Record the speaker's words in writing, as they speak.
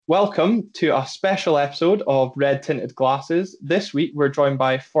Welcome to a special episode of Red Tinted Glasses. This week we're joined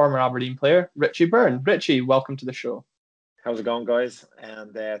by former Aberdeen player Richie Byrne. Richie, welcome to the show. How's it going, guys?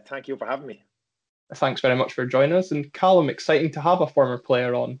 And thank you for having me. Thanks very much for joining us. And Callum, exciting to have a former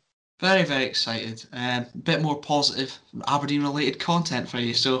player on. Very, very excited. A bit more positive Aberdeen-related content for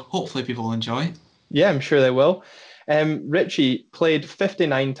you, so hopefully people will enjoy. Yeah, I'm sure they will. Richie played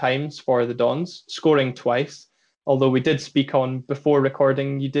 59 times for the Dons, scoring twice. Although we did speak on before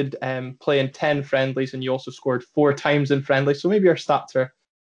recording, you did play in 10 friendlies and you also scored 4 times in friendlies. So maybe your stats are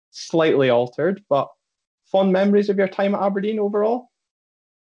slightly altered, but fond memories of your time at Aberdeen overall?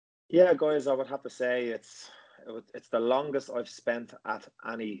 Yeah, guys, I would have to say it's the longest I've spent at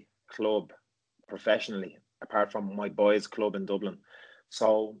any club professionally, apart from my boys' club in Dublin.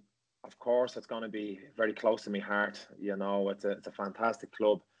 So, of course, it's going to be very close to my heart. You know, it's a fantastic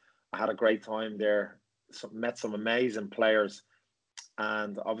club. I had a great time there. Met some amazing players,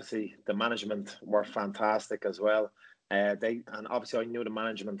 and obviously the management were fantastic as well. Obviously I knew the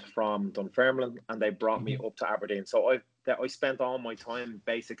management from Dunfermline, and they brought me up to Aberdeen. So I spent all my time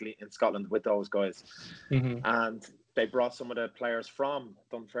basically in Scotland with those guys, and they brought some of the players from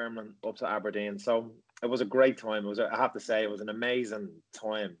Dunfermline up to Aberdeen. So it was a great time. I have to say, it was an amazing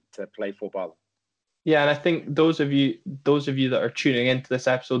time to play football. Yeah, and I think those of you that are tuning into this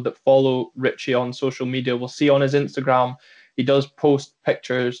episode that follow Richie on social media will see on his Instagram, he does post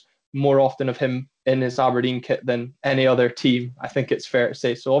pictures more often of him in his Aberdeen kit than any other team. I think it's fair to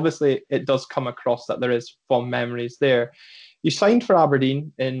say. So obviously it does come across that there is fond memories there. You signed for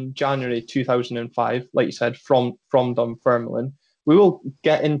Aberdeen in January 2005, like you said, from Dunfermline. We will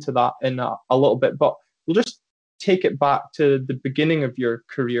get into that in a little bit, but we'll just take it back to the beginning of your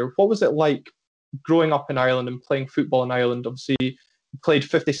career. What was it like growing up in Ireland and playing football in Ireland? Obviously, you played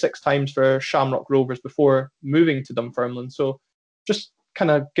 56 times for Shamrock Rovers before moving to Dunfermline. So just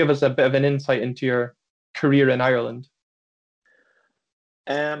kind of give us a bit of an insight into your career in Ireland.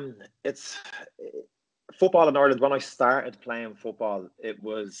 It's football in Ireland. When I started playing football,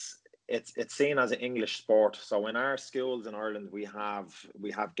 it's seen as an English sport. So in our schools in Ireland, we have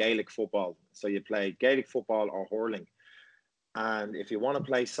Gaelic football. So you play Gaelic football or hurling. And if you want to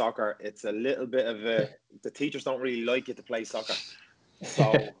play soccer, it's a little bit of the teachers don't really like you to play soccer.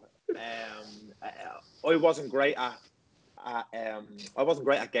 So I wasn't great at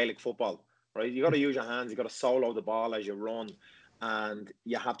Gaelic football, right? You got to use your hands, you got to solo the ball as you run, and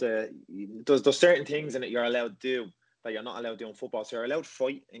you have to. There's certain things in it you're allowed to do that you're not allowed to do in football. So you're allowed to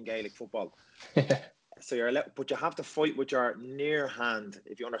fight in Gaelic football. So you're allowed, but you have to fight with your near hand,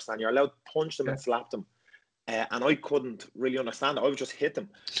 if you understand. You're allowed to punch them and slap them. And I couldn't really understand it. I would just hit them.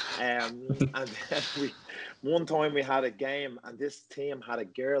 And then one time we had a game, and this team had a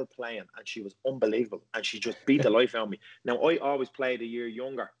girl playing, and she was unbelievable. And she just beat the life out of me. Now, I always played a year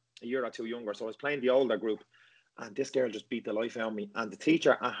or two younger. So I was playing the older group, and this girl just beat the life out of me. And the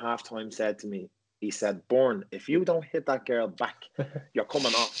teacher at halftime said to me, he said, "Byrne, if you don't hit that girl back, you're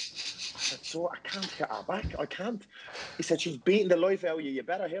coming off." I said, "So I can't hit her back. I can't." He said, "She's beating the life out of you. You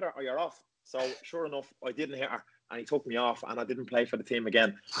better hit her or you're off." So sure enough, I didn't hit her, and he took me off, and I didn't play for the team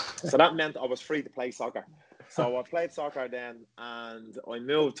again. So that meant I was free to play soccer. So I played soccer then, and I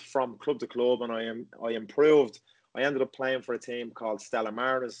moved from club to club, and I improved. I ended up playing for a team called Stella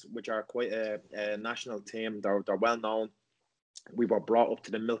Maris, which are quite a national team. They're well known. We were brought up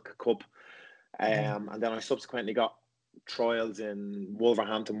to the Milk Cup, and then I subsequently got trials in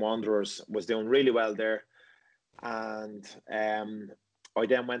Wolverhampton Wanderers. Was doing really well there, and I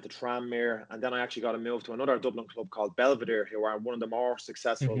then went to Tranmere, and then I actually got a move to another Dublin club called Belvedere, who are one of the more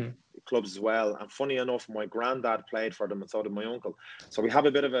successful clubs as well. And funny enough, my granddad played for them, and so did my uncle. So we have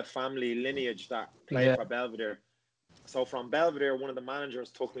a bit of a family lineage that played for Belvedere. So from Belvedere, one of the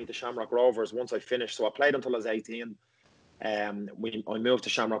managers took me to Shamrock Rovers once I finished. So I played until I was 18. I moved to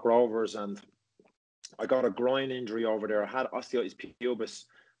Shamrock Rovers, and I got a groin injury over there. I had osteitis pubis,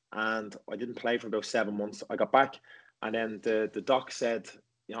 and I didn't play for about 7 months. I got back. And then the doc said,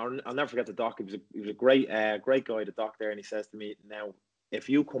 you know, I'll never forget the doc. He was a great guy, the doc there. And he says to me, "Now, if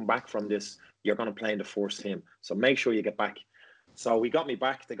you come back from this, you're going to play in the first team. So make sure you get back." So he got me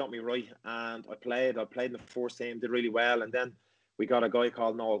back. They got me right. And I played in the first team, did really well. And then we got a guy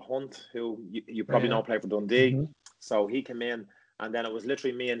called Noel Hunt, who you probably know played for Dundee. So he came in. And then it was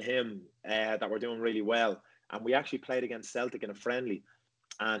literally me and him that were doing really well. And we actually played against Celtic in a friendly.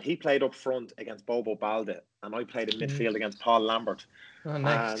 And he played up front against Bobo Balde, and I played in midfield against Paul Lambert. Oh,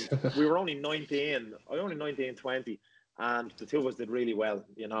 nice. And we were only 19, 20, and the two of us did really well,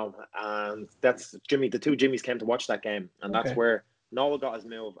 you know. And that's Jimmy. The two Jimmys came to watch that game, and that's where Noel got his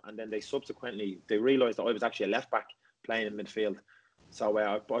move. And then they realised that I was actually a left back playing in midfield. So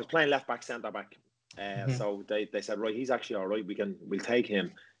I was playing left back, centre back. So they said, right, he's actually all right. We'll take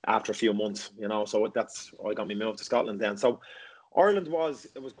him after a few months, you know. So that's I got me moved to Scotland then. So Ireland was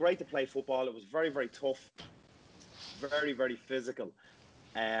great to play football. It was very, very tough, very, very physical.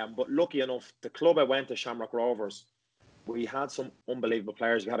 But lucky enough, the club I went to, Shamrock Rovers, we had some unbelievable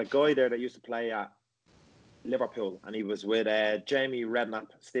players. We had a guy there that used to play at Liverpool, and he was with Jamie Redknapp,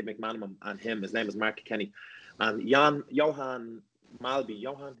 Steve McManaman, and him. His name is Mark Kenny, and Jan Malby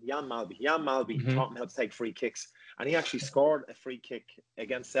taught him how to take free kicks, and he actually scored a free kick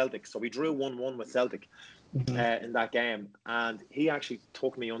against Celtic. So we drew 1-1 with Celtic in that game, and he actually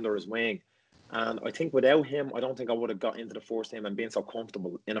took me under his wing. And I think without him, I don't think I would have got into the first team and been so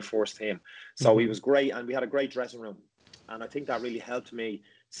comfortable in a first team. So he was great, and we had a great dressing room. And I think that really helped me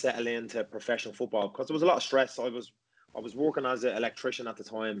settle into professional football, because there was a lot of stress. I was working as an electrician at the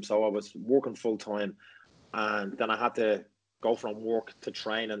time, so I was working full time, and then I had to go from work to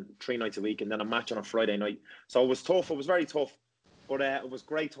training 3 nights a week, and then a match on a Friday night. So it was tough. It was very tough, but it was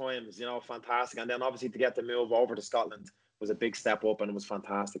great times, you know, fantastic. And then obviously to get the move over to Scotland was a big step up, and it was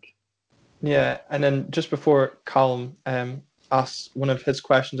fantastic. Yeah, and then just before Callum asks one of his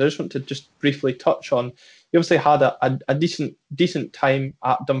questions, I just want to just briefly touch on, you obviously had a decent time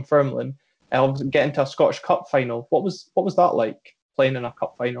at Dunfermline, getting to a Scottish Cup final. What was that like, playing in a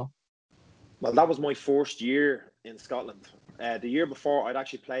cup final? Well, that was my first year in Scotland. The year before, I'd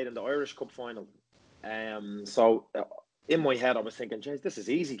actually played in the Irish Cup final. So in my head, I was thinking, "Jeez, this is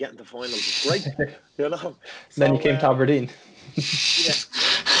easy. Getting to finals is great," you know. So, then you came to Aberdeen. Yeah.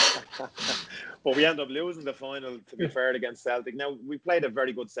 But we ended up losing the final, to be fair, against Celtic. Now, we played a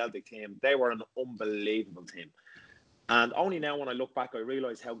very good Celtic team. They were an unbelievable team. And only now when I look back, I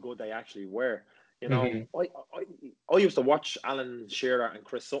realise how good they actually were. You know, I used to watch Alan Shearer and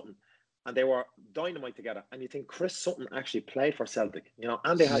Chris Sutton, and they were dynamite together. And you think Chris Sutton actually played for Celtic, you know,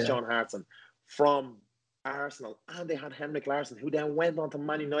 and they had John Hartson from Arsenal, and they had Henrik Larsson, who then went on to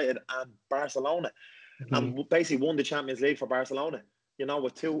Man United and Barcelona, and basically won the Champions League for Barcelona, you know,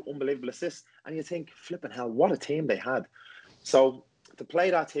 with 2 unbelievable assists. And you think, flipping hell, what a team they had. So to play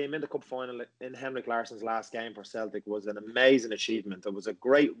that team in the cup final in Henrik Larsson's last game for Celtic was an amazing achievement. It was a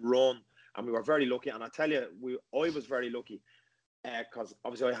great run, and we were very lucky. And I tell you, I was very lucky, because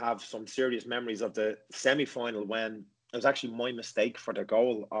obviously I have some serious memories of the semi-final when it was actually my mistake for the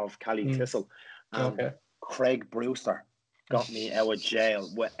goal of Cally Thistle. And Craig Brewster got me out of jail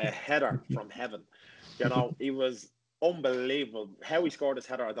with a header from heaven. You know, he was unbelievable. How he scored his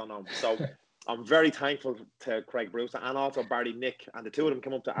header, I don't know. So I'm very thankful to Craig Brewster and also Barry Nick. And the two of them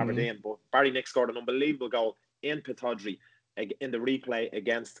came up to Aberdeen. But Barry Nick scored an unbelievable goal in Pittodrie in the replay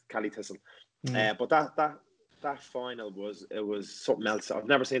against Cally Thistle. But that final was something else. I've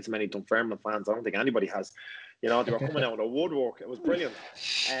never seen so many Dunfermline fans. I don't think anybody has. You know, they were coming out with a woodwork. It was brilliant.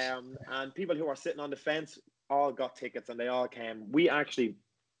 And people who were sitting on the fence all got tickets, and they all came. We actually,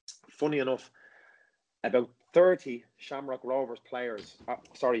 funny enough, about 30 Shamrock Rovers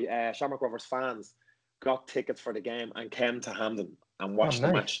Shamrock Rovers fans got tickets for the game and came to Hampden and watched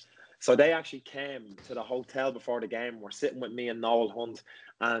the match. So they actually came to the hotel before the game. Were sitting with me and Noel Hunt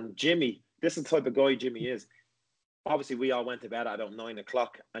and Jimmy. This is the type of guy Jimmy is. Obviously, we all went to bed at about 9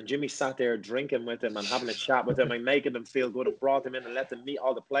 o'clock, and Jimmy sat there drinking with him and having a chat with him and making them feel good, and brought them in and let them meet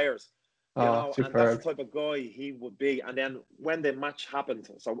all the players. You know, and that's the type of guy he would be. And then when the match happened,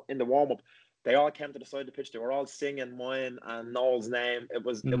 so in the warm-up, they all came to the side of the pitch. They were all singing mine and Noel's name. It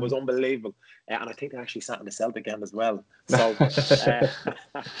was unbelievable. And I think they actually sat in the Celtic end as well. So,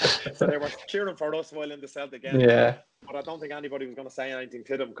 so they were cheering for us while in the Celtic end. Yeah. But I don't think anybody was going to say anything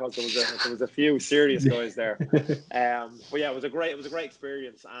to them, because there was a few serious guys there. But yeah, it was a great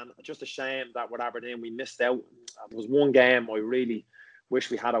experience, and just a shame that with Aberdeen we missed out. There was one game I really wish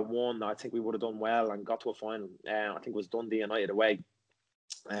we had won. I think we would have done well and got to a final. I think it was Dundee United away.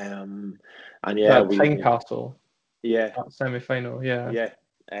 And yeah, Tynecastle. Yeah. Semi-final. Yeah. Yeah.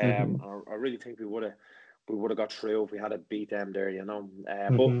 I really think we would have got through if we had beat them there, you know.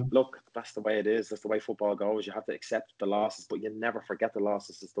 But look, that's the way it is. That's the way football goes. You have to accept the losses, but you never forget the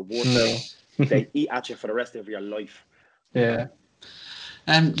losses. It's the worst thing. They eat at you for the rest of your life. Yeah.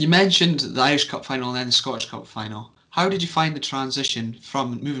 You mentioned the Irish Cup final and then the Scottish Cup final. How did you find the transition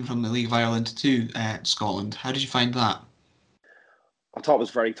from moving from the League of Ireland to Scotland? How did you find that? I thought it was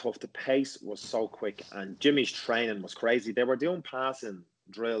very tough. The pace was so quick, and Jimmy's training was crazy. They were doing passing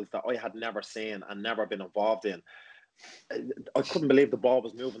drills that I had never seen and never been involved in. I couldn't believe the ball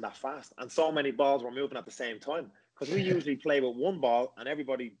was moving that fast, and so many balls were moving at the same time, because we usually play with one ball and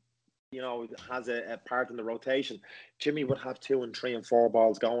everybody, you know, has a part in the rotation. Jimmy would have 2 and 3 and 4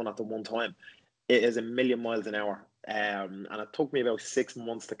 balls going at the one time. It is a million miles an hour. and it took me about 6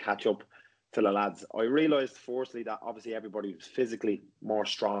 months to catch up to the lads. I realised, firstly, that obviously everybody was physically more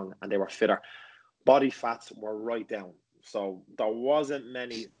strong and they were fitter. Body fats were right down. So there wasn't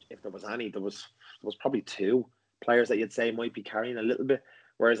many, if there was any, there was probably 2 players that you'd say might be carrying a little bit.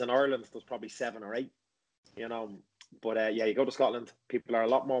 Whereas in Ireland, there's probably 7 or 8, you know. But yeah, you go to Scotland, people are a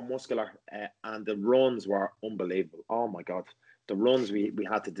lot more muscular, and the runs were unbelievable. Oh my God. The runs we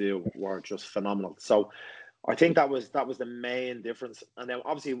had to do were just phenomenal. So I think that was the main difference. And then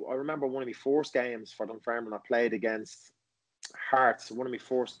obviously I remember one of my first games for Dunfermline, I played against Hearts, one of my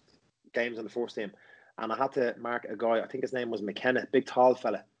first games in the first team. And I had to mark a guy, I think his name was McKenna, big tall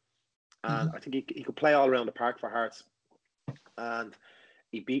fella. And I think he could play all around the park for Hearts. And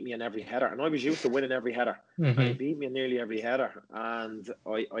he beat me in every header. And I was used to winning every header. And he beat me in nearly every header. And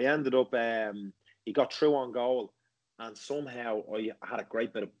I ended up, he got through on goal. And somehow I had a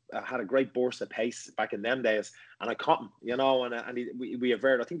great burst of pace back in them days, and I caught him, you know, and we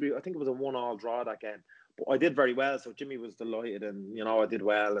averted. I think it was a 1-1 draw that game, but I did very well. So Jimmy was delighted, and you know I did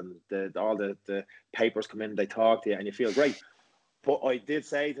well, and all the papers come in, they talk to you, and you feel great. But I did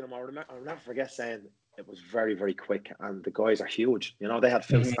say to them, I'll never forget saying it was very, very quick, and the guys are huge. You know, they had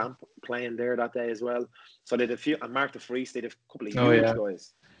Phil Stamp playing there that day as well, so they did a few, and Mark de Vries, they did a couple of huge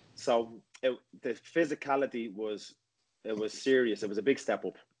guys. So the physicality was. It was serious. It was a big step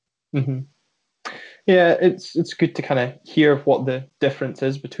up. Yeah, it's good to kind of hear what the difference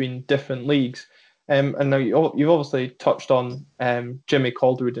is between different leagues. And now you've obviously touched on Jimmy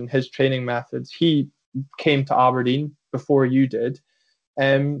Calderwood and his training methods. He came to Aberdeen before you did.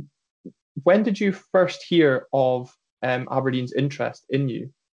 When did you first hear of Aberdeen's interest in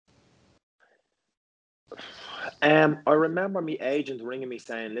you? I remember my agent ringing me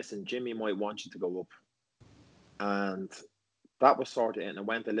saying, "Listen, Jimmy might want you to go up." And that was sort of it, and it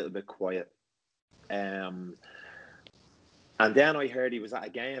went a little bit quiet. And then I heard he was at a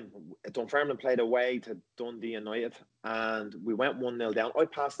game. Dunfermline played away to Dundee United, and we went 1-0 down. I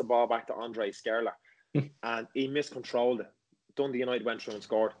passed the ball back to Andre Skerler, and he miscontrolled it. Dundee United went through and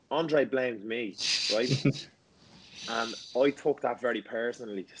scored. Andre blamed me, right? And I took that very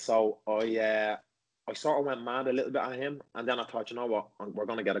personally. So I sort of went mad a little bit at him, and then I thought, you know what, we're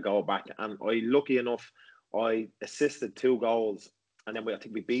going to get a goal back. And lucky enough, I assisted 2 goals, and then I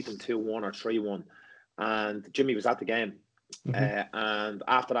think we beat them 2-1 or 3-1. And Jimmy was at the game. And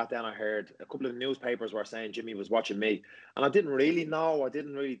after that, then I heard a couple of newspapers were saying Jimmy was watching me, and I didn't really know. I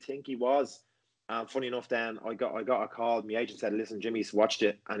didn't really think he was. Funny enough, then I got a call. My agent said, "Listen, Jimmy's watched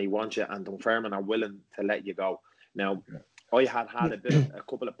it, and he wants you, and Dunfermline are willing to let you go." Now, I had a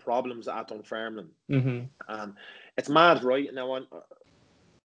couple of problems at Dunfermline. It's mad, right? Now,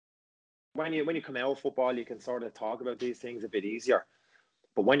 when you come out of football, you can sort of talk about these things a bit easier.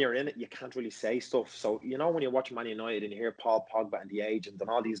 But when you're in it, you can't really say stuff. So, you know, when you watch Man United and you hear Paul Pogba and the agent and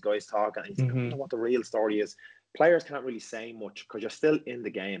all these guys talking, and you think, I don't know what the real story is. Players can't really say much because you're still in the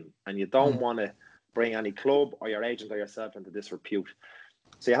game, and you don't want to bring any club or your agent or yourself into disrepute.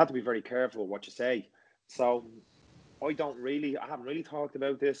 So you have to be very careful what you say. So I haven't really talked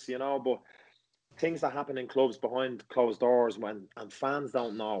about this, you know, but things that happen in clubs behind closed doors and fans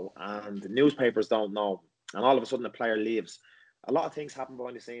don't know and the newspapers don't know, and all of a sudden a player leaves. A lot of things happen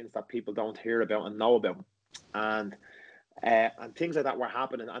behind the scenes that people don't hear about and know about, and things like that were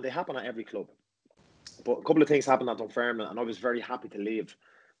happening, and they happen at every club. But a couple of things happened at Dunfermline, and I was very happy to leave.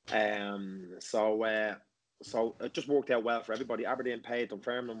 So it just worked out well for everybody. Aberdeen paid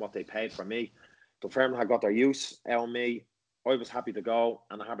Dunfermline what they paid for me. Dunfermline had got their use out of me. I was happy to go,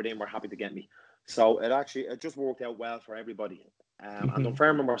 and Aberdeen were happy to get me. So it just worked out well for everybody. And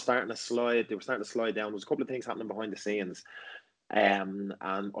Dunfermline were starting to slide. They were starting to slide down. There was a couple of things happening behind the scenes. And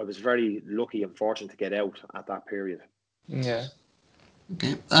I was very lucky and fortunate to get out at that period. Yeah.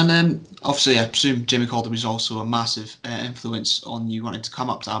 Okay. And obviously, I presume Jimmy Calder was also a massive influence on you wanting to come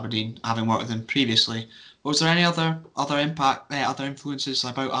up to Aberdeen, having worked with him previously. Was there any other influences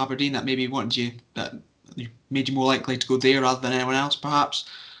about Aberdeen that maybe that made you more likely to go there rather than anyone else, perhaps?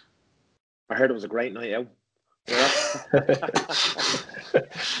 I heard it was a great night out. Yeah.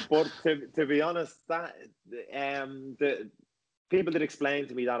 But to be honest, that the people did explain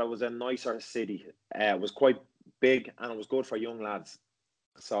to me that it was a nicer city. It was quite big and it was good for young lads.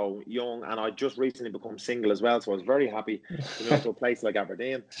 So young, and I just recently become single as well, so I was very happy to move to a place like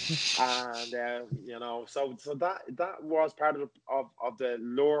Aberdeen, and you know, so that was part of the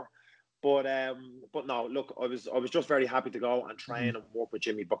lure, but no, look, I was just very happy to go and train and work with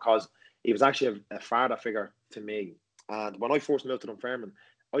Jimmy because he was actually a father figure to me, and when I first moved to Dunfermline,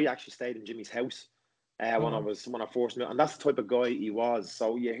 I actually stayed in Jimmy's house. When I first moved, and that's the type of guy he was.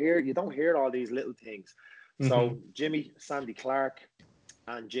 So you don't hear all these little things. So Jimmy, Sandy Clark,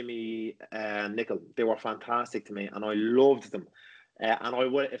 and Jimmy Nicol, they were fantastic to me, and I loved them. And I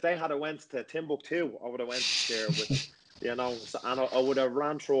would, if they had went to Timbuktu, I would have went there with, you know, and I would have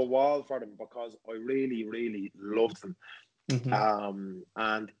ran through a wall for them because I really, really loved them.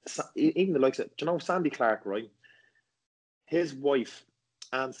 And even the likes of, you know, Sandy Clark, right? His wife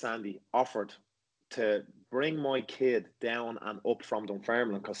and Sandy offered to bring my kid down and up from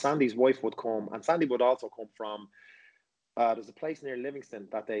Dunfermline, because Sandy's wife would come, and Sandy would also come from, there's a place near Livingston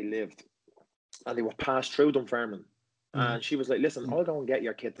that they lived, and they would pass through Dunfermline. And she was like, listen, I'll go and get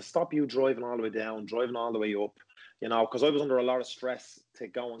your kid to stop you driving all the way down, driving all the way up, you know, because I was under a lot of stress to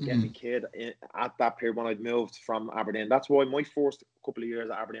go and get my kid at that period when I'd moved from Aberdeen. That's why my first couple of years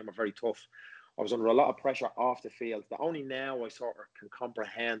at Aberdeen were very tough. I was under a lot of pressure off the field that only now I sort of can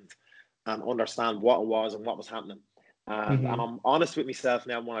comprehend and understand what it was and what was happening. And I'm honest with myself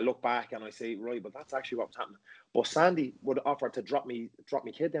now when I look back and I say, right, but that's actually what was happening. But Sandy would offer to drop me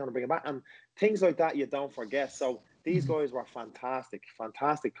kid down and bring him back. And things like that you don't forget. So these guys were fantastic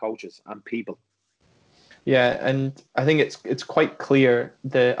coaches and people. Yeah, and I think it's quite clear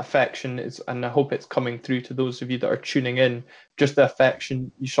the affection is, and I hope it's coming through to those of you that are tuning in, just the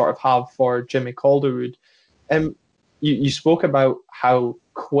affection you sort of have for Jimmy Calderwood. You spoke about how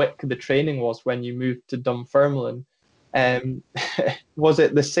quick the training was when you moved to Dunfermline. Was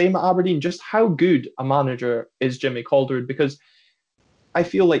it the same at Aberdeen? Just how good a manager is Jimmy Calderwood? Because I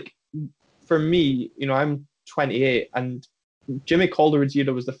feel like, for me, you know, I'm 28, and Jimmy Calderwood's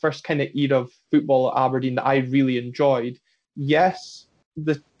era was the first kind of era of football at Aberdeen that I really enjoyed. Yes,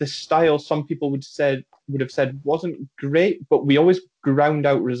 the style some people would have said wasn't great, but we always ground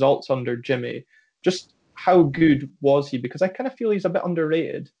out results under Jimmy. Just how good was he? Because I kind of feel he's a bit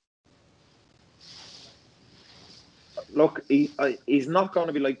underrated. Look, he's not going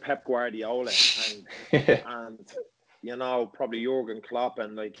to be like Pep Guardiola and you know, probably Jurgen Klopp,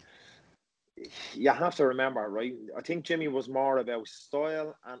 and like, you have to remember, right? I think Jimmy was more about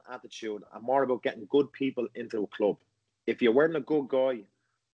style and attitude, and more about getting good people into a club. If you weren't a good guy,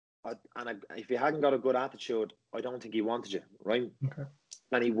 if you hadn't got a good attitude, I don't think he wanted you, right? Okay.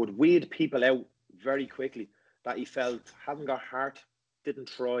 And he would weed people out very quickly that he felt hadn't got heart, didn't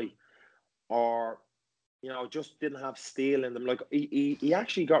try, or, you know, just didn't have steel in them. Like, he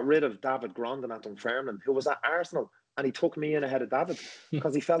actually got rid of David Grondin at Dunfermline, who was at Arsenal, and he took me in ahead of David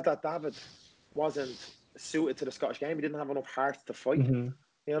because he felt that David wasn't suited to the Scottish game. He didn't have enough heart to fight. You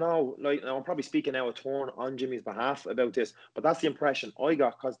know, like, I'm probably speaking out of turn on Jimmy's behalf about this, but that's the impression I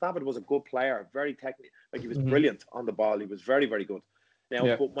got, because David was a good player, very technical, like, he was brilliant on the ball. He was very, very good.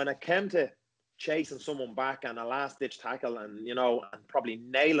 Now, but when it came to chasing someone back and a last-ditch tackle, and, you know, and probably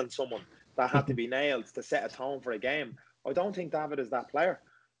nailing someone that had to be nailed to set a tone for a game, I don't think David is that player.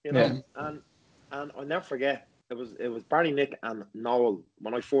 You know, and I'll never forget, it was Barney, Nick, and Noel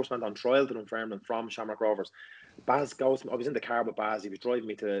when I first went on trial to Dunfermline from Shamrock Rovers. Baz goes, I was in the car with Baz. He was driving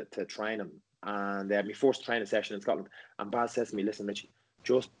me to training, and my first training session in Scotland. And Baz says to me, "Listen, Richie,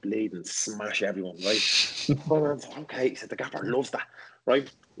 just bleed and smash everyone, right?" Okay, he said, the gaffer loves that, right?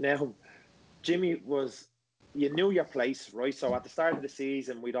 Now, Jimmy was, you knew your place, right? So at the start of the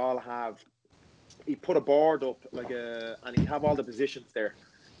season, we'd all have, he'd put a board up, and he'd have all the positions there.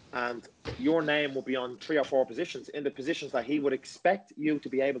 And your name would be on 3 or 4 positions, in the positions that he would expect you to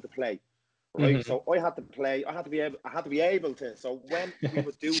be able to play, right? So I had to play. I had to be able to. So when we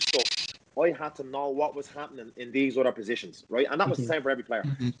would do stuff, I had to know what was happening in these other positions, right? And that was the same for every player.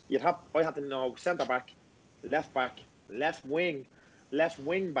 I had to know centre back, left wing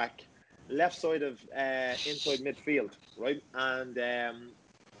back, left side of inside midfield, right? And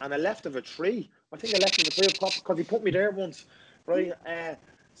a left of a 3. I think a left of a 3 up top, because he put me there once, right?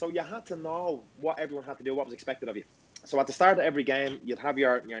 So you had to know what everyone had to do, what was expected of you. So at the start of every game, you'd have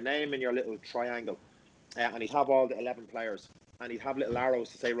your name in your little triangle, and he'd have all the 11 players, and he'd have little arrows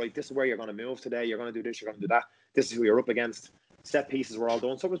to say, right, this is where you're going to move today, you're going to do this, you're going to do that, this is who you're up against. Set pieces were all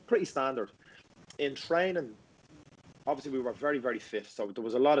done, so it was pretty standard. In training, obviously we were very, very fit, so there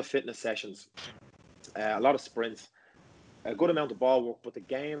was a lot of fitness sessions, a lot of sprints, a good amount of ball work, but the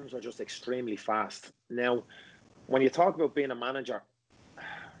games were just extremely fast. Now, when you talk about being a manager,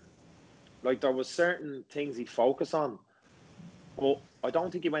 like, there was certain things he'd focus on, but I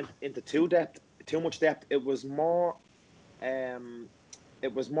don't think he went into too much depth. It was more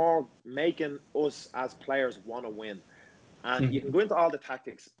making us as players want to win. And you can go into all the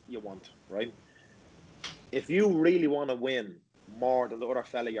tactics you want, right? If you really want to win more than the other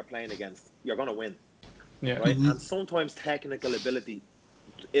fella you're playing against, you're going to win, right? And sometimes technical ability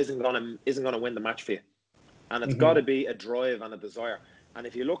isn't gonna win the match for you, and it's got to be a drive and a desire. And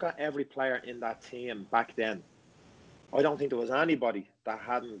if you look at every player in that team back then, I don't think there was anybody that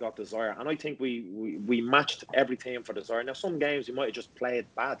hadn't got desire. And I think we matched every team for desire. Now, some games we might have just played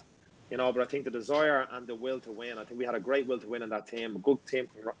bad, but I think the desire and the will to win, I think we had a great will to win in that team, a good team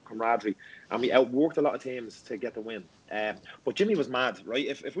camaraderie, and we outworked a lot of teams to get the win. But Jimmy was mad, right?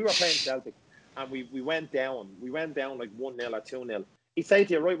 If we were playing Celtic and we went down like 1-0 or 2-0, he'd say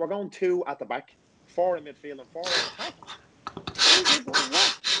to you, right, we're going 2 at the back, 4 in midfield and 4 in attack.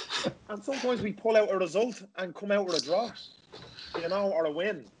 What? And sometimes we pull out a result and come out with a draw, or a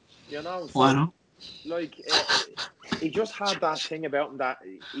win, So, why not? Like, he just had that thing about him that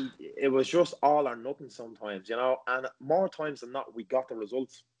it was just all or nothing sometimes, And more times than not, we got the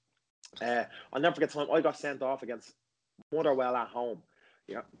results. I'll never forget the time I got sent off against Motherwell at home.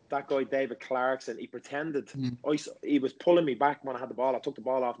 Yeah, that guy David Clarkson, he pretended he was pulling me back when I had the ball. I took the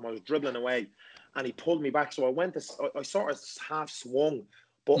ball off him. I was dribbling away, and he pulled me back. So I sort of half swung,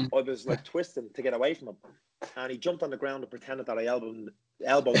 but I was like twisting to get away from him. And he jumped on the ground and pretended that I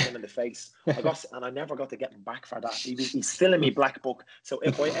elbowed him in the face. And I never got to get him back for that. He's still in me black book. So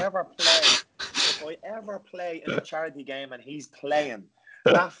if I ever play in a charity game and he's playing,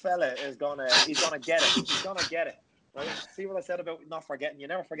 that fella he's gonna get it. He's gonna get it. Right? See what I said about not forgetting? You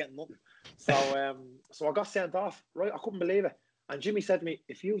never forget nothing. So I got sent off. Right? I couldn't believe it. And Jimmy said to me,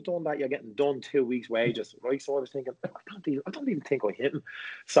 "If you've done that, you're getting done 2 weeks' wages." Right? So I was thinking, I don't even think I hit him.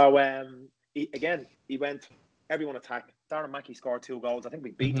 So he went everyone attack. Darren Mackey scored 2 goals. I think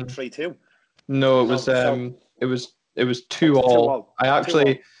we beat them 3-2. No, it was 2-2. I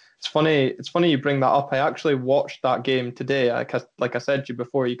actually. It's funny you bring that up. I actually watched that game today. Like I said to you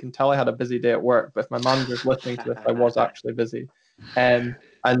before, you can tell I had a busy day at work, but if my manager's listening to this, I was actually busy. And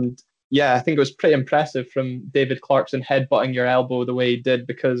yeah, I think it was pretty impressive from David Clarkson headbutting your elbow the way he did,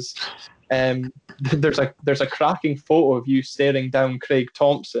 because there's a cracking photo of you staring down Craig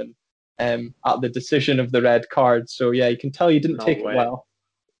Thompson at the decision of the red card. So yeah, you can tell you didn't take it well.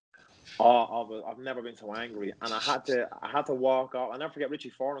 Oh, I've never been so angry, and I had to walk off. I'll never forget Richie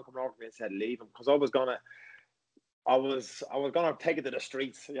Foran coming over to me and said, "Leave him," because I was gonna take it to the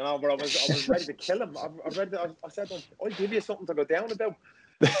streets, but I was ready to kill him. I said to him, "I'll give you something to go down about."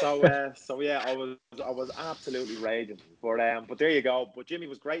 So yeah, I was absolutely raging. But there you go. But Jimmy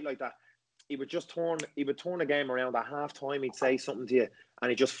was great like that. He would turn the game around at half time. He'd say something to you, and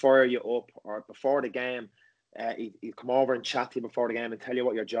he'd just fire you up. Or before the game, he'd come over and chat to you before the game and tell you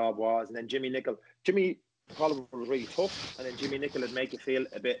what your job was. And then Jimmy Colliver was really tough, and then Jimmy Nicholl would make you feel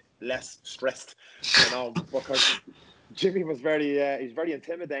a bit less stressed, because Jimmy was he's very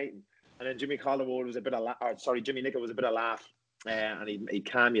intimidating. And then Jimmy Nicholl was a bit of laugh, and he'd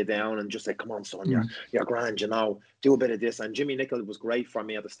calm you down and just say, "Come on, son, you're grand, do a bit of this." And Jimmy Nicholl was great for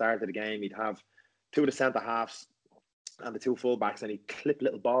me at the start of the game. He'd have 2 of the centre halves and the 2 fullbacks, and he'd clip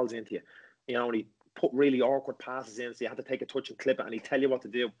little balls into you, and he'd put really awkward passes in, so you had to take a touch and clip it, and he'd tell you what to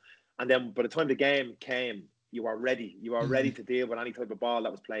do. And then by the time the game came, you were ready. You were ready to deal with any type of ball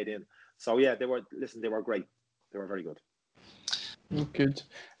that was played in. So yeah, they were great. They were very good. Good.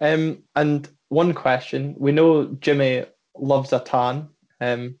 And one question. We know Jimmy loves a tan.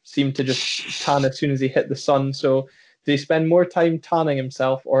 Seemed to just tan as soon as he hit the sun. So did he spend more time tanning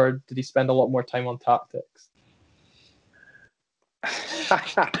himself, or did he spend a lot more time on tactics?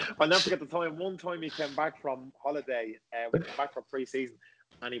 I'll never forget the time. One time he came back from holiday, back from pre-season,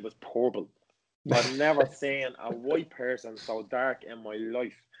 and he was purple. I've never seen a white person so dark in my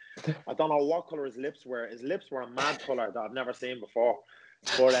life. I don't know what colour his lips were. His lips were a mad colour that I've never seen before.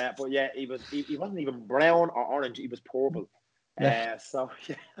 But yeah, he wasn't even brown or orange. He was purple. So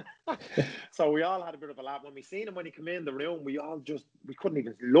we all had a bit of a laugh when we seen him when he came in the room. We couldn't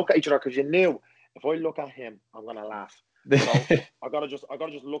even look at each other, because you knew if I look at him, I'm gonna laugh. So I gotta just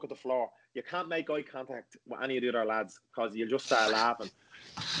look at the floor. You can't make eye contact with any of the other lads, because you'll just start laughing.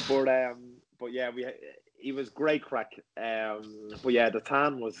 But yeah, he was great crack. But yeah, the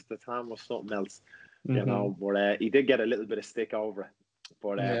tan was something else, But he did get a little bit of stick over it.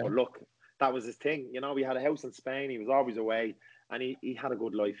 But look, that was his thing. He had a house in Spain. He was always away, and he had a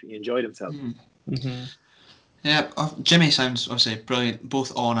good life. He enjoyed himself. Yeah, Jimmy sounds obviously brilliant,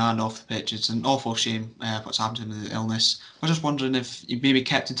 both on and off the pitch. It's an awful shame what's happened to him with the illness. I was just wondering if you maybe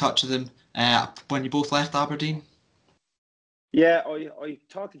kept in touch with him when you both left Aberdeen. Yeah, I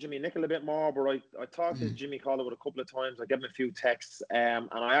talked to Jimmy Nicholl a bit more, but I talked to Jimmy Colliver a couple of times. I gave him a few texts, and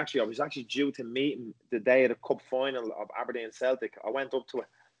I was actually due to meet him the day of the cup final of Aberdeen and Celtic. I went up to it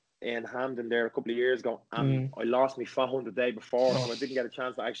in Hampden there a couple of years ago, and I lost my phone the day before, so I didn't get a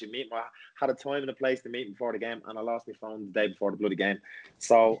chance to actually meet him. I had a time and a place to meet him before the game, and I lost my phone the day before the bloody game,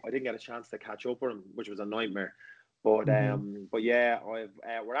 so I didn't get a chance to catch up with him, which was a nightmare. But yeah,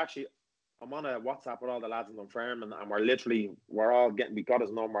 we're actually. I'm on a WhatsApp with all the lads in Dunfermline, and we got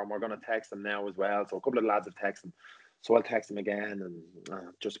his number, and we're going to text him now as well. So a couple of lads have texted him, so I'll text him again and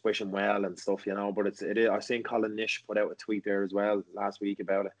just wish him well and stuff, you know. But it is. I've seen Colin Nish put out a tweet there as well last week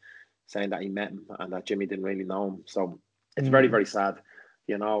about it, saying that he met him and that Jimmy didn't really know him. So it's very, very sad.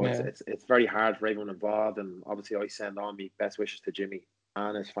 You know, it's very hard for everyone involved, and obviously I send on my best wishes to Jimmy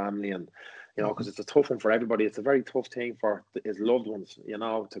and his family, and you know, because it's a tough one for everybody. It's a very tough thing for his loved ones, you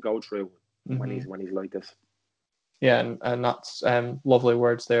know, to go through when he's like this. Yeah, and that's lovely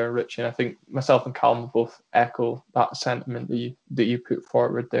words there, Richie. And I think myself and Callum both echo that sentiment that you put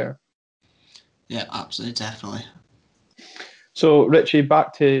forward there. Yeah, absolutely, definitely. So, Richie,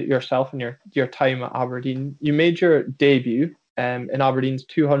 back to yourself and your time at Aberdeen. You made your debut in Aberdeen's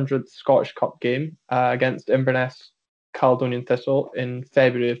 200th Scottish Cup game against Inverness Caledonian Thistle in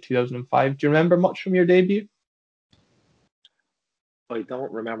February of 2005. Do you remember much from your debut? I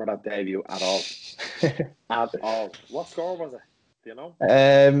don't remember that debut at all. At all. What score was it? Do you know?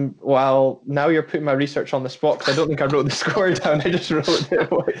 Well, now you're putting my research on the spot because I don't think I wrote the score down. I just wrote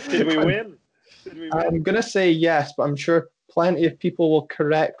it. Did we win? I'm going to say yes, but I'm sure plenty of people will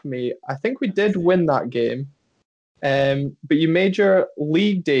correct me. I think we did win that game. But you made your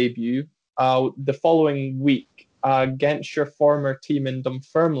league debut the following week against your former team in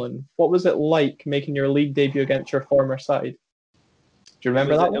Dunfermline. What was it like making your league debut against your former side? Do you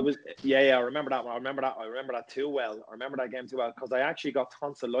remember that one? Yeah, I remember that one. I remember that too well. I remember that game too well because I actually got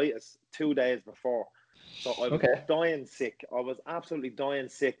tonsillitis 2 days before. So I was dying sick. I was absolutely dying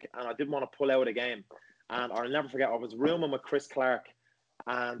sick, and I didn't want to pull out a game. And I'll never forget, I was rooming with Chris Clark,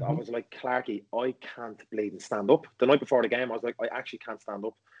 and I was like, Clarky, I can't bleed and stand up. The night before the game, I was like, I actually can't stand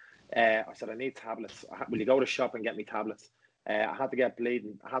up. I said, I need tablets. Will you go to the shop and get me tablets? I had to get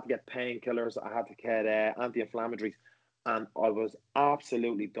bleeding. I had to get painkillers. I had to get anti-inflammatories. And I was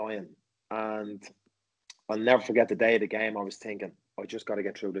absolutely dying. And I'll never forget the day of the game. I was thinking, I just got to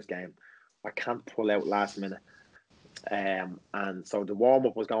get through this game. I can't pull out last minute. And so the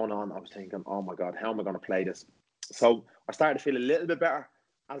warm-up was going on. I was thinking, oh my God, how am I going to play this? So I started to feel a little bit better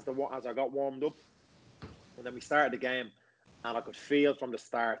as I got warmed up. And then we started the game. And I could feel from the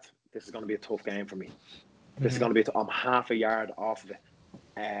start, this is going to be a tough game for me. This is going to be, I'm half a yard off of it.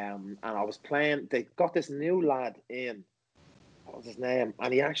 And I was playing, they got this new lad in. What was his name?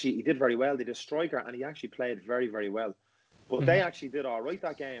 And he did very well. They did a striker, and he actually played very, very well. But they actually did all right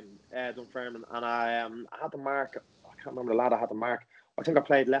that game, Dunfermline. And I had to mark, I can't remember the lad I had to mark. I think I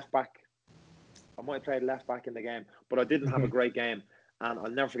played left back. I might have played left back in the game, but I didn't have a great game. And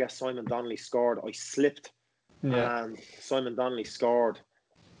I'll never forget Simon Donnelly scored. I slipped, and Simon Donnelly scored.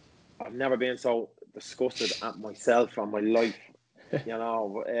 I've never been so disgusted at myself and my life, you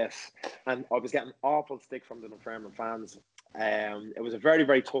know. And I was getting awful stick from the Dunfermline fans. It was a very,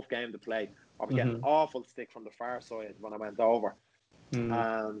 very tough game to play. I was getting awful stick from the far side when I went over.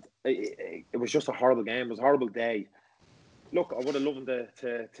 And it was just a horrible game. It was a horrible day. Look, I would have loved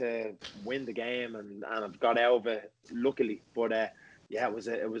to win the game and I've got out of it luckily. But that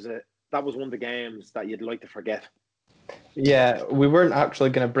was one of the games that you'd like to forget. Yeah, we weren't actually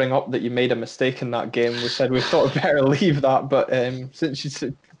going to bring up that you made a mistake in that game. We said we thought we'd better leave that, but since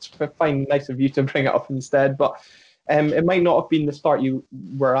it's fine, nice of you to bring it up instead. But it might not have been the start you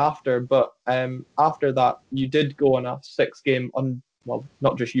were after, but after that, you did go on a 6-game, well,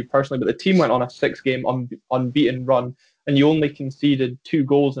 not just you personally, but the team went on a 6-game unbeaten run, and you only conceded 2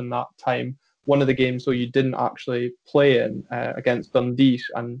 goals in that time. One of the games, so you didn't actually play in against Dundee,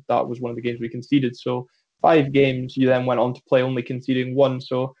 and that was one of the games we conceded. So 5 games, you then went on to play, only conceding 1.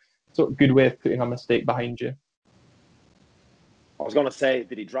 So it's a good way of putting a mistake behind you. I was going to say,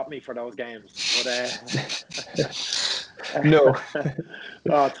 did he drop me for those games? But no.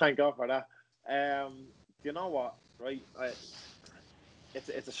 Oh, thank God for that. You know what, right?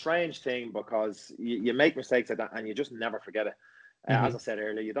 It's a strange thing because you make mistakes like that and you just never forget it. As I said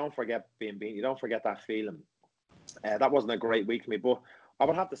earlier, you don't forget being beaten. You don't forget that feeling. That wasn't a great week for me, but I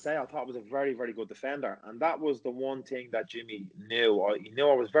would have to say I thought I was a very, very good defender. And that was the one thing that Jimmy knew. He knew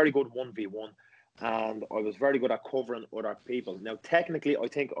I was very good 1v1 and I was very good at covering other people. Now, technically, I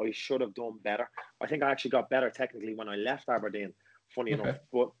think I should have done better. I think I actually got better technically when I left Aberdeen, funny enough.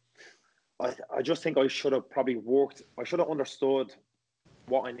 But I just think I should have probably worked. I should have understood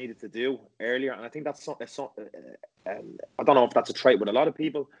what I needed to do earlier. And I think that's something. I don't know if that's a trait with a lot of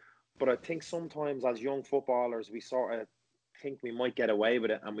people, but I think sometimes as young footballers, we sort of think we might get away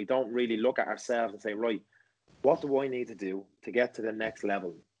with it and we don't really look at ourselves and say, right, what do I need to do to get to the next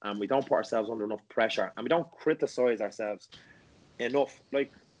level? And we don't put ourselves under enough pressure and we don't criticize ourselves enough.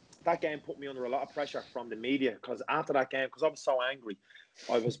 Like that game put me under a lot of pressure from the media, because after that game, because I was so angry,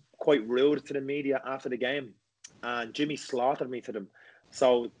 I was quite rude to the media after the game, and Jimmy slaughtered me to them.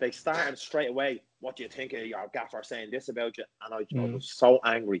 So they started straight away, what do you think of your gaffer saying this about you? And I was so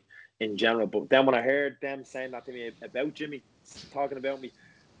angry in general. But then when I heard them saying that to me about Jimmy, talking about me,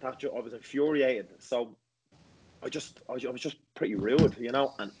 I was infuriated. So I was just pretty rude, you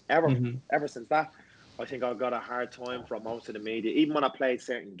know. And ever since that, I think I got a hard time from most of the media. Even when I played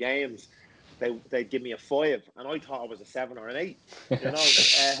certain games, they'd give me a 5, and I thought I was a 7 or an 8. You know,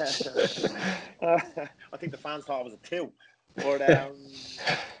 I think the fans thought I was a 2.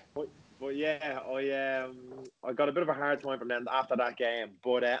 But yeah, I got a bit of a hard time from them after that game.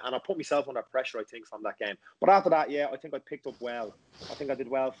 But and I put myself under pressure, I think, from that game. But after that, yeah, I think I picked up well. I think I did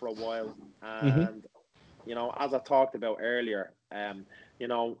well for a while, and you know, as I talked about earlier, you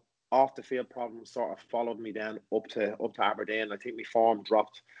know, off the field problems sort of followed me then up to Aberdeen. I think my form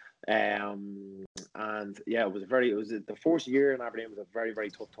dropped, and yeah, it was the first year in Aberdeen was a very, very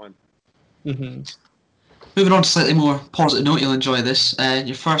tough time. Moving on to slightly more positive note, you'll enjoy this.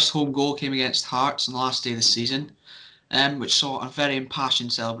 Your first home goal came against Hearts on the last day of the season, which saw a very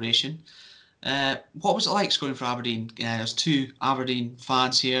impassioned celebration. What was it like scoring for Aberdeen? There's 2 Aberdeen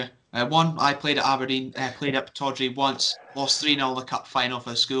fans here. One, I played at Aberdeen, played at Tawdry once, lost 3-0 in the cup final for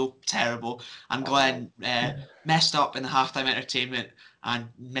the school, terrible. And Glenn messed up in the halftime entertainment and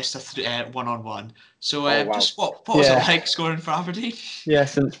missed a one-on-one. So wow. just what was it like scoring for Aberdeen? Yeah,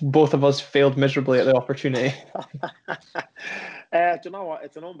 since both of us failed miserably at the opportunity. Do you know what?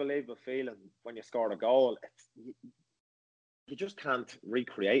 It's an unbelievable feeling when you score a goal. You just can't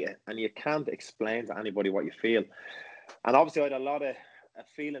recreate it, and you can't explain to anybody what you feel. And obviously, I had a lot of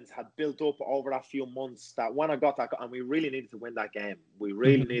feelings had built up over that few months, that when I got that, and we really needed to win that game. We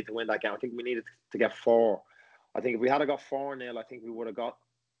really needed to win that game. I think we needed to get 4. I think if we had got 4-0, I think we would have got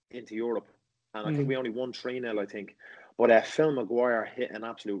into Europe. And I think we only won 3-0, I think. But Phil Maguire hit an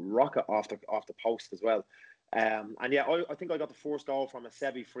absolute rocket off the post as well. And yeah, I think I got the first goal from a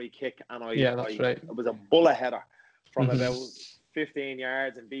Sebi free kick, and that's right. It was a bullet header from about 15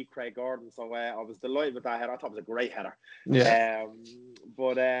 yards and beat Craig Gordon. So I was delighted with that header. I thought it was a great header. Yeah.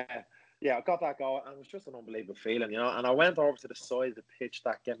 Yeah, I got that goal, and it was just an unbelievable feeling, you know. And I went over to the side of the pitch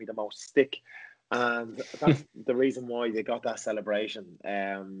that gave me the most stick, and that's the reason why they got that celebration.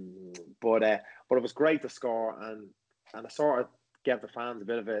 But it was great to score, and I sort of gave the fans a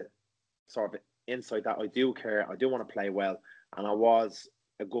bit of a sort of insight that I do care. I do want to play well, and I was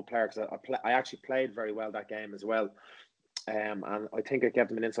a good player, because I actually played very well that game as well. And I think it gave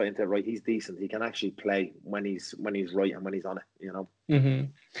them an insight into, right, he's decent. He can actually play when he's right and when he's on it, you know.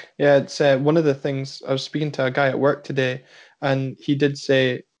 Yeah, it's one of the things. I was speaking to a guy at work today, and he did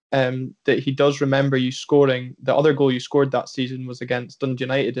say that he does remember you scoring. The other goal you scored that season was against Dundee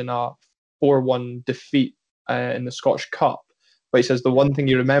United in a 4-1 defeat in the Scottish Cup. But he says the one thing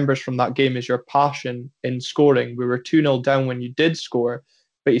he remembers from that game is your passion in scoring. We were 2-0 down when you did score,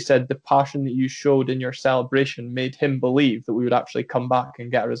 but he said the passion that you showed in your celebration made him believe that we would actually come back and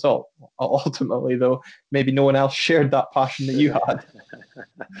get a result. Ultimately, though, maybe no one else shared that passion that you had.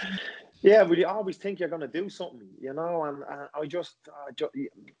 Yeah, but you always think you're going to do something, you know, and I just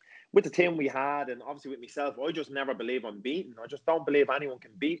with the team we had, and obviously with myself, I just never believe I'm beaten. I just don't believe anyone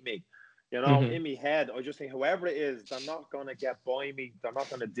can beat me. You know, in my head, I just think whoever it is, they're not going to get by me. They're not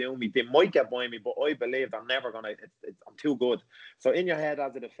going to do me. They might get by me, but I believe they're never going to. I'm too good. So in your head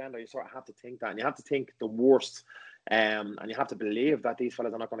as a defender, you sort of have to think that, and you have to think the worst, and you have to believe that these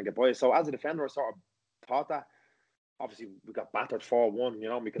fellas are not going to get by. So as a defender, I sort of thought that. Obviously, we got battered 4-1. You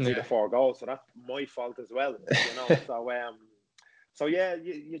know, we can see the 4 goals, so that's my fault as well. You know, so yeah,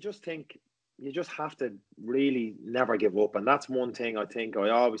 you just think. You just have to really never give up. And that's one thing I think I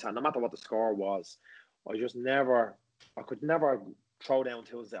always had, no matter what the score was, I could never throw down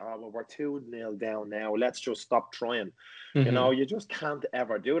tools that, well, we're 2-0 down now, let's just stop trying. You know, you just can't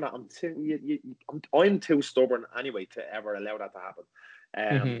ever do that. I'm too stubborn anyway to ever allow that to happen.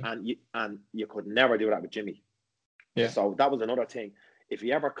 And you could never do that with Jimmy. Yeah. So that was another thing. If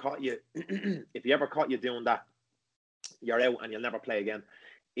he ever caught you doing that, you're out and you'll never play again.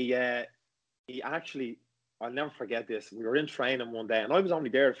 He actually, I'll never forget this. We were in training one day, and I was only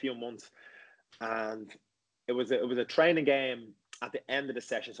there a few months, and it was a training game at the end of the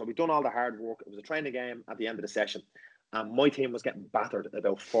session. So we'd done all the hard work. It was a training game at the end of the session, and my team was getting battered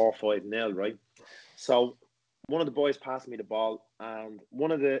about 4-5-0, right? So one of the boys passed me the ball, and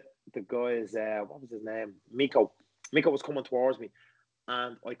one of the guys, what was his name? Miko was coming towards me,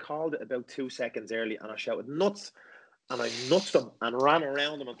 and I called it about 2 seconds early, and I shouted, "Nuts!" And I nutsed him and ran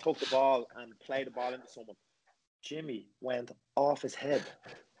around him and took the ball and played the ball into someone. Jimmy went off his head.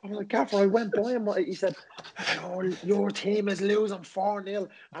 I'm like, Gaffer, I went by him. He said, your team is losing 4-0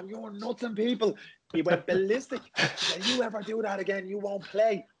 and you're nothing, people. He went ballistic. He said, you ever do that again, you won't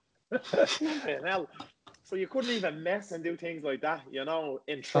play. Hell. So you couldn't even mess and do things like that,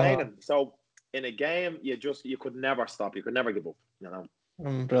 in training. So in a game, you could never stop. You could never give up,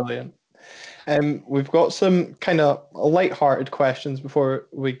 Brilliant. We've got some kind of light-hearted questions before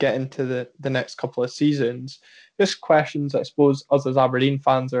we get into the next couple of seasons. Just questions I suppose us as Aberdeen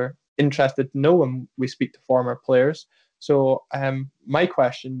fans are interested to know when we speak to former players. So my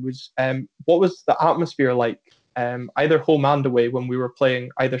question was, what was the atmosphere like, either home and away, when we were playing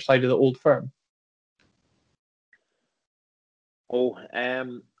either side of the Old Firm?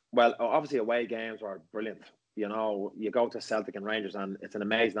 Well, obviously away games were brilliant. You go to Celtic and Rangers and it's an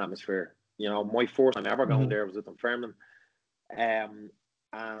amazing atmosphere. My first time ever going there was at Dunfermline, and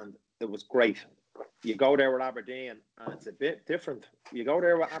it was great. You go there with Aberdeen and it's a bit different. You go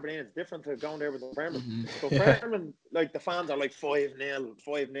there with Aberdeen, it's different to going there with Dunfermline. Dunfermline, like the fans are like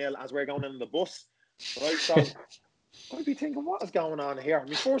 5-0 as we're going in the bus, right? So I'd be thinking, what is going on here?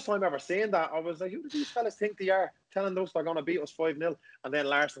 My first time ever seeing that, I was like, who do these fellas think they are? Telling us they're going to beat us 5-0, and then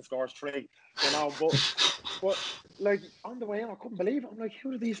Larson scores 3, But like on the way in, I couldn't believe it. I'm like,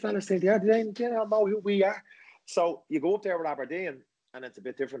 who do these fellas think they are? They don't know who we are. So you go up there with Aberdeen, and it's a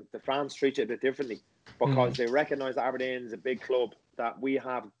bit different. The fans treat you a bit differently because they recognise that Aberdeen is a big club, that we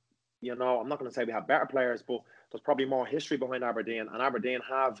have, I'm not going to say we have better players, but there's probably more history behind Aberdeen, and Aberdeen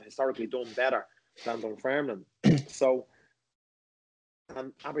have historically done better than Dunfermline. So,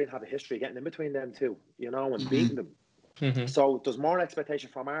 and Aberdeen have a history of getting in between them too, and beating them. So there's more expectation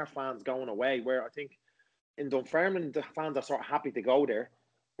from our fans going away, where I think in Dunfermline, the fans are sort of happy to go there,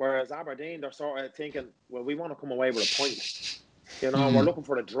 whereas Aberdeen, they're sort of thinking, well, we want to come away with a point. We're looking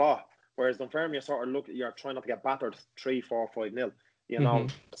for a draw. Whereas Dunfermline, you're trying not to get battered 3, 4, 5-0.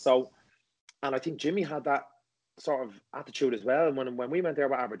 So, and I think Jimmy had that sort of attitude as well. When we went there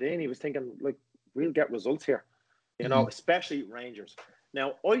with Aberdeen, he was thinking, like, we'll get results here, especially Rangers.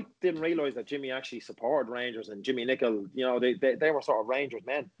 Now, I didn't realise that Jimmy actually supported Rangers, and Jimmy Nicholl, they were sort of Rangers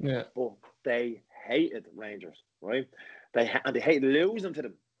men. Yeah. But they hated Rangers, right? They hated losing to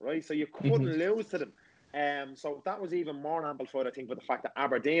them, right? So you couldn't lose to them. So that was even more amplified, I think, with the fact that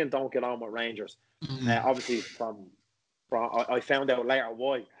Aberdeen don't get on with Rangers. Obviously, from I found out later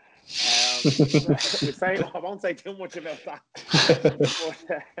why. I won't say too much about that,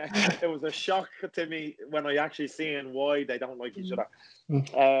 but it was a shock to me when I actually seen why they don't like each other.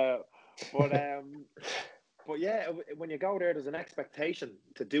 But yeah, when you go there, there's an expectation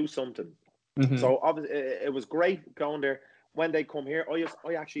to do something. So obviously, it was great going there. When they come here,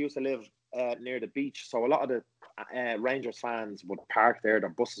 I actually used to live near the beach, so a lot of the Rangers fans would park there. Their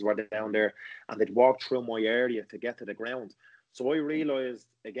buses were down there, and they'd walk through my area to get to the ground. So I realised,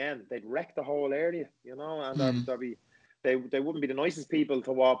 again, they'd wreck the whole area, and they wouldn't be the nicest people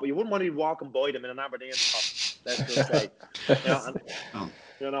to walk, but you wouldn't want to be walking by them in an Aberdeen top, let's just say.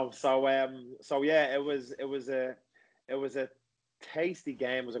 So yeah, it was a tasty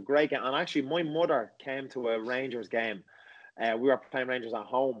game. It was a great game, and actually, my mother came to a Rangers game. We were playing Rangers at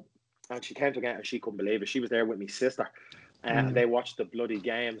home, and she came to a game and she couldn't believe it. She was there with my sister. And they watched the bloody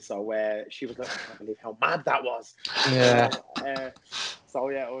game, so she was like, I can't believe how mad that was. Yeah. So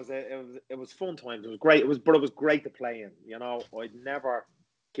yeah, it was fun times. It was great. It was great to play in. I'd never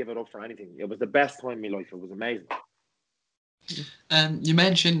give it up for anything. It was the best time in my life. It was amazing. You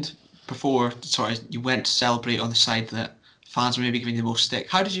mentioned before, you went to celebrate on the side that fans were maybe giving you the most stick.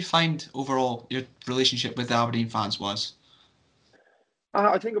 How did you find overall your relationship with the Aberdeen fans was?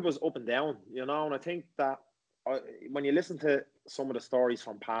 I think it was up and down, and I think that when you listen to some of the stories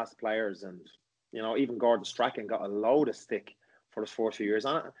from past players, and even Gordon Strachan got a load of stick for his first few years,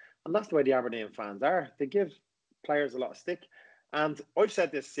 and that's the way the Aberdeen fans are. They give players a lot of stick, and I've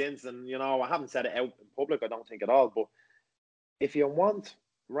said this since, and I haven't said it out in public, I don't think at all, but if you want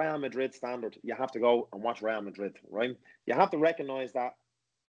Real Madrid standard, you have to go and watch Real Madrid, right? You have to recognise that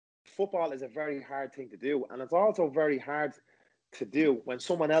football is a very hard thing to do, and it's also very hard to do when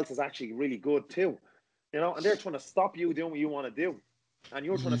someone else is actually really good too. And they're trying to stop you doing what you want to do, and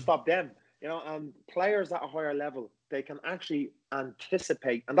you're trying to stop them. And players at a higher level, they can actually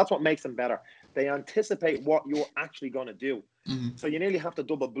anticipate, and that's what makes them better. They anticipate what you're actually going to do. So you nearly have to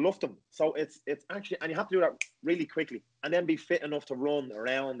double bluff them. So it's actually, and you have to do that really quickly, and then be fit enough to run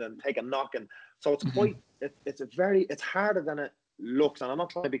around and take a knock. And so it's quite, it's harder than it looks. And I'm not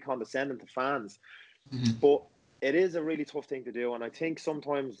trying to be condescending to fans, but it is a really tough thing to do. And I think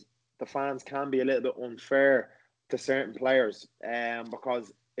sometimes the fans can be a little bit unfair to certain players,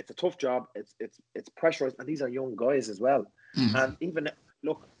 because it's a tough job. It's pressurized, and these are young guys as well. And even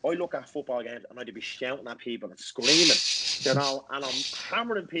look, I look at football games and I'd be shouting at people and screaming, you know, and I'm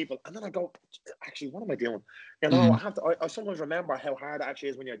hammering people, and then I go, actually, what am I doing? You know, I sometimes remember how hard it actually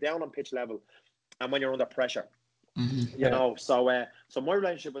is when you're down on pitch level and when you're under pressure. You know, so my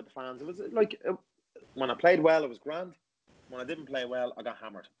relationship with the fans, it was like when I played well, it was grand. When I didn't play well, I got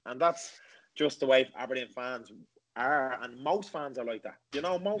hammered, and that's just the way Aberdeen fans are, and most fans are like that. You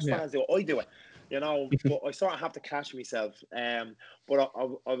know, most fans do it. I do it. You know, but I sort of have to catch myself. But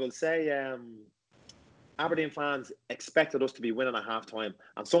I will say, Aberdeen fans expected us to be winning at halftime,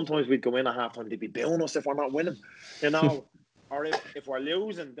 and sometimes we'd go in at halftime, they'd be booing us if we're not winning. You know. Or if we're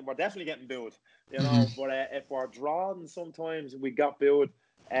losing, then we're definitely getting booed, you know. But if we're drawing, sometimes we got booed.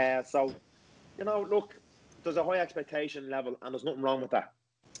 So, you know, look, there's a high expectation level, and there's nothing wrong with that.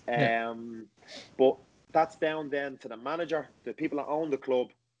 But that's down then to the manager, the people that own the club,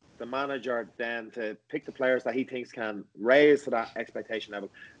 the manager then to pick the players that he thinks can raise to that expectation level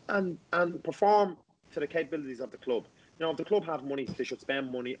and perform to the capabilities of the club. You know, if the club have money, they should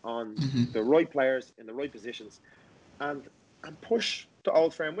spend money on the right players in the right positions. And push the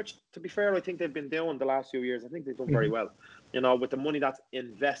old firm, which, to be fair, I think they've been doing the last few years. I think they've done very well, you know, with the money that's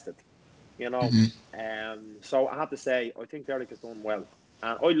invested, you know. So I have to say, I think Derek has done well.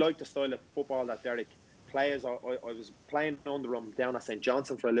 And I like the style of football that Derek plays. I was playing under him down at St.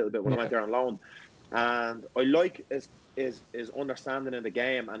 Johnstone for a little bit when I went there on loan. And I like his understanding in the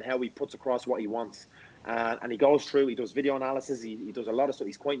game and how he puts across what he wants. And he goes through, he does video analysis, he does a lot of stuff.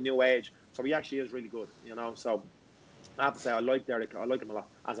 He's quite new age. So he actually is really good, you know. So I have to say, I like Derek. I like him a lot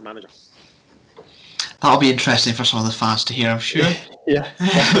as a manager. That'll be interesting for some of the fans to hear, I'm sure.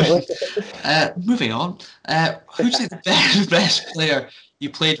 Moving on. Who'd say the best player you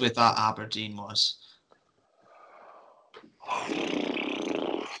played with at Aberdeen was?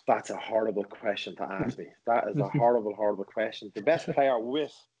 That's a horrible question to ask me. That is a horrible, horrible question. The best player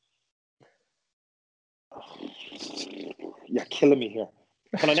with... You're killing me here.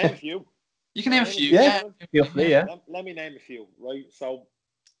 Can I name a few? You can name a few. Yeah, feel free, yeah. Let me name a few, right? So,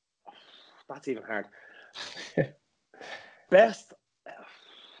 that's even hard. Best,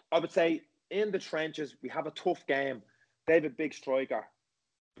 I would say, in the trenches, we have a tough game. They have a big striker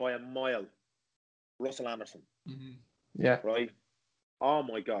by a mile. Russell Anderson. Yeah. Right? Oh,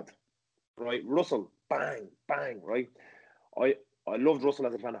 my God. Right? Russell, bang, bang, right? I loved Russell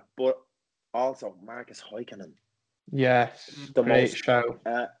as a defender, but also Marcus Heikkinen. Yes, the great most show.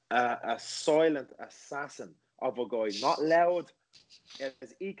 A silent assassin of a guy, not loud,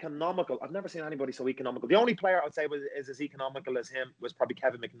 as economical. I've never seen anybody so economical. The only player I'd say is as economical as him was probably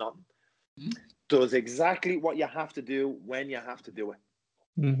Kevin McNaughton. Does exactly what you have to do when you have to do it.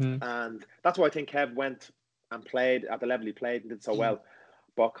 And that's why I think Kev went and played at the level he played and did so well,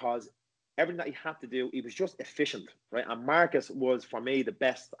 because everything that he had to do, he was just efficient, right? And Marcus was, for me, the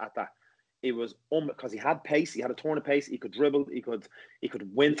best at that. It was because he had pace, he had a ton of pace, he could dribble, he could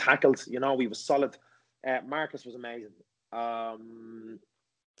win tackles, you know, he was solid. Marcus was amazing.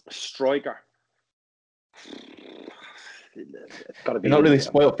 Striker. You're not really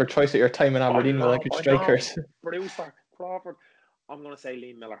spoiled for choice at your time in Aberdeen with like good strikers. Brewster, Crawford. I'm going to say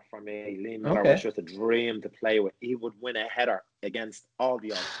Liam Miller for me. Liam Miller was just a dream to play with. He would win a header against all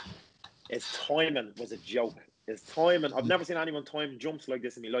the odds. His timing was a joke. His timing, I've never seen anyone time jumps like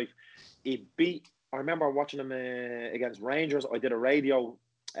this in my life. I remember watching him against Rangers. I did a radio.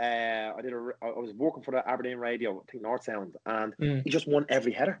 I was working for the Aberdeen radio, I think North Sound, and he just won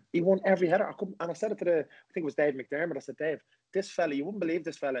every header. He won every header. I said it to I think it was Dave McDermott. I said, Dave, this fella, you wouldn't believe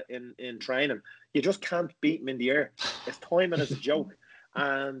this fella in training. You just can't beat him in the air. His timing is a joke.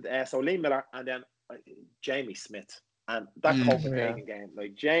 And so Liam Miller, and then Jamie Smith. And that Copenhagen game,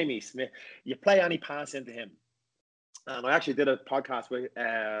 like Jamie Smith, you play any pass into him. And I actually did a podcast with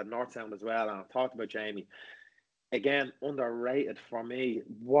North Sound as well, and I talked about Jamie. Again, underrated for me.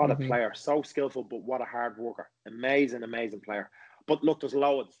 What a player. So skillful, but what a hard worker. Amazing, amazing player. But look, there's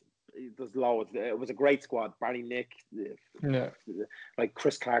loads. It was a great squad. Barry Nick, like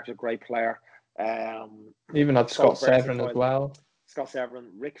Chris Clark's a great player. Even had Scott Severin as well. Scott Severin,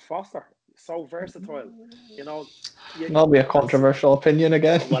 Rick Foster, so versatile. You know, that'll be a controversial opinion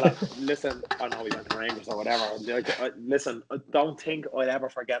again. Well, listen, I know he went to Rangers or whatever. Listen, I don't think I'd ever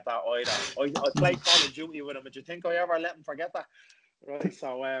forget that either. I played Call of Duty with him. Did you think I ever let him forget that? Right.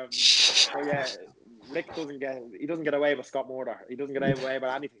 So yeah, Rick doesn't get away with Scott Mortar. He doesn't get away with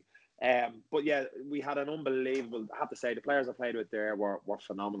anything. But yeah, we had an unbelievable. I have to say, the players I played with there were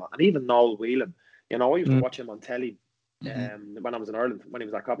phenomenal, and even Noel Whelan. You know, I used to watch him on telly when I was in Ireland, when he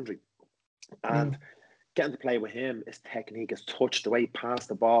was at Coventry, and getting to play with him, his technique, his touch, the way he passed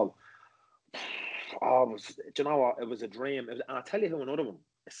the ball. do you know what? It was a dream. And I'll tell you who another one,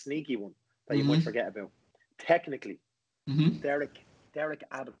 a sneaky one that you might forget about. Technically, Derek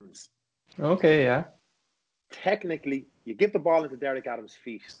Adams. Okay, yeah. Technically, you give the ball into Derek Adams'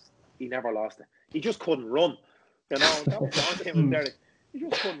 feet, he never lost it. He just couldn't run. You know, that was the only thing with Derek. He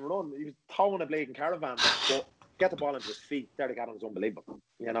just couldn't run. He was towing a bleeding caravan, but get the ball into his feet. Derek Adams was unbelievable.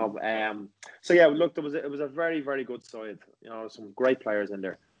 You know, so yeah, look, it was a very, very good side. You know, some great players in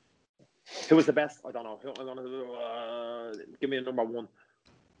there. Who was the best? I don't know. I'm gonna give me a number one.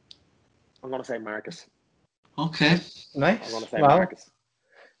 I'm gonna say Marcus. Okay. Nice. I'm gonna say Marcus.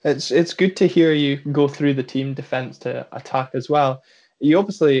 It's good to hear you go through the team defense to attack as well. You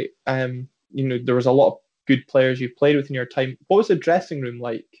obviously, there was a lot of good players you played with in your time. What was the dressing room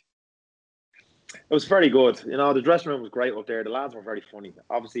like? It was very good. You know, the dressing room was great up there. The lads were very funny.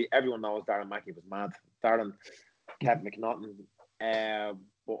 Obviously, everyone knows Darren Mackey was mad. Darren, Kevin McNaughton.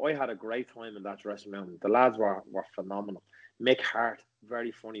 But I had a great time in that dressing room. The lads were phenomenal. Mick Hart,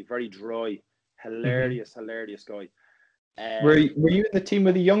 very funny, very dry, hilarious guy. Were you in the team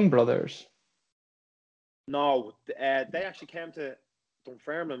with the Young brothers? No, they actually came to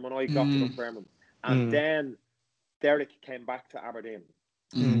Dunfermline when I got to Dunfermline, and then Derek came back to Aberdeen.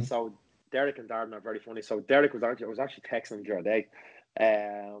 So Derek and Darren are very funny. So Derek was actually texting him the other day.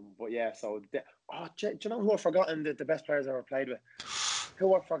 But yeah, so do you know who I've forgotten the best players I ever played with?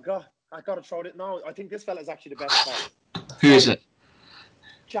 Who I forgot? I got to throw it. No, I think this fella is actually the best player. Who is it?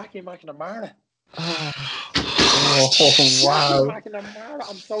 Jackie McNamara. Oh, wow. wow. Jackie McNamara,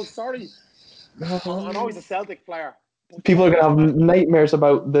 I'm so sorry. I know he's a Celtic player. People are going to have nightmares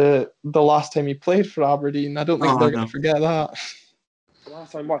about the last time he played for Aberdeen. I don't think they're going to forget that.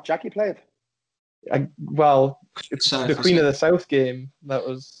 Last time what? Jackie played? The Queen of the South game,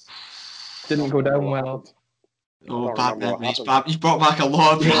 didn't go down well. Oh, bad memories. You brought back a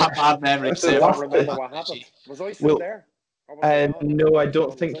lot of bad memories. I don't remember what happened. Was I still there? No, I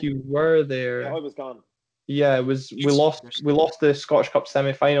don't think you were there. Yeah, I was gone. Yeah, it was. We lost the Scottish Cup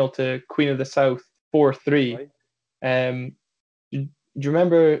semi-final to Queen of the South 4-3. Right. Do you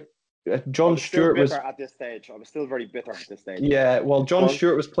remember John Stewart was at this stage? I was still very bitter at this stage. Yeah, well, John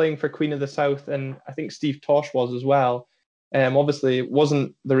Stewart was playing for Queen of the South, and I think Steve Tosh was as well. Obviously, it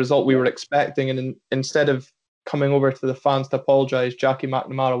wasn't the result we were expecting, and instead of coming over to the fans to apologise, Jackie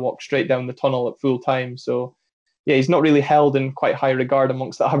McNamara walked straight down the tunnel at full time. So, yeah, he's not really held in quite high regard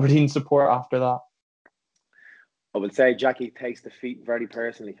amongst the Aberdeen support after that. I would say Jackie takes defeat very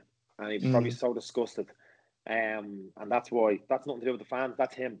personally, and he's probably so disgusted. And that's why. That's nothing to do with the fans.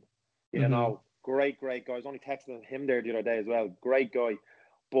 That's him. You know, great guy. I was only texting him there the other day as well. Great guy,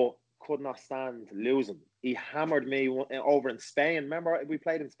 but could not stand losing. He hammered me over in Spain. Remember, we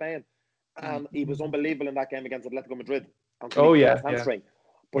played in Spain, and he was unbelievable in that game against Atletico Madrid. Oh yeah.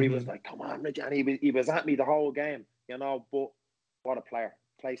 But he was like, "Come on, Rich," and he was at me the whole game. You know, but what a player!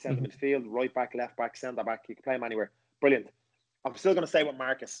 Play centre midfield, right back, left back, centre back. You can play him anywhere. Brilliant. I'm still going to stay with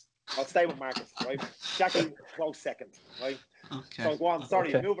Marcus. I'll stay with Marcus, right? Jackie, close second, right? Okay. So go on.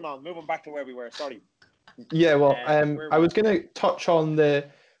 Sorry, moving back to where we were. Sorry. Yeah, well, I was going to touch on the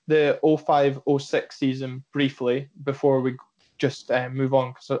 05-06 season briefly before we just move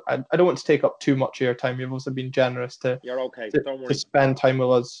on, because I don't want to take up too much of your time. You've also been generous to spend time with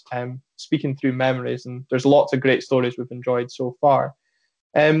us, speaking through memories, and there's lots of great stories we've enjoyed so far.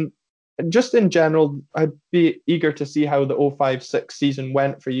 Just in general, I'd be eager to see how the 05-06 season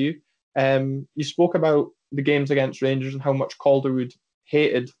went for you. You spoke about the games against Rangers and how much Calderwood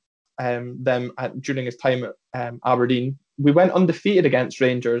hated them during his time at Aberdeen. We went undefeated against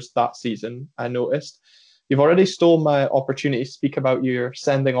Rangers that season, I noticed. You've already stole my opportunity to speak about your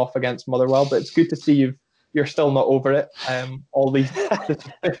sending off against Motherwell, but it's good to see you're still not over it, all these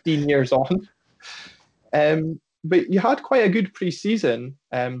 15 years on. But you had quite a good pre-season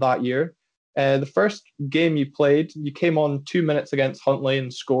that year. The first game you played, you came on 2 minutes against Huntly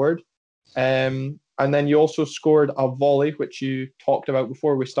and scored. And then you also scored a volley, which you talked about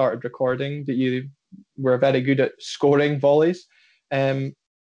before we started recording, that you were very good at scoring volleys.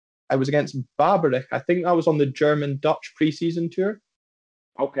 I was against Baberich. I think that was on the German-Dutch pre-season tour.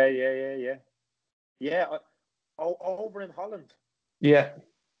 Okay, yeah. Over in Holland. Yeah.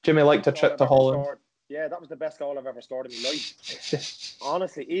 Jimmy liked a trip to Holland. Yeah, that was the best goal I've ever scored in my life.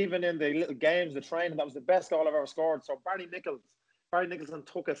 Honestly, even in the little games, the training, that was the best goal I've ever scored. So Barry Nicholson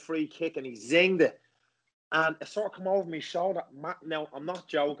took a free kick and he zinged it. And it sort of come over my shoulder. Now, I'm not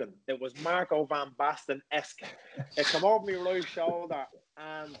joking. It was Marco van Basten-esque. It come over my right shoulder.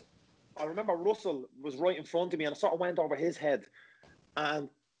 And I remember Russell was right in front of me and it sort of went over his head. And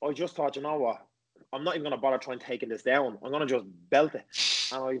I just thought, you know what? I'm not even going to bother trying taking this down. I'm going to just belt it.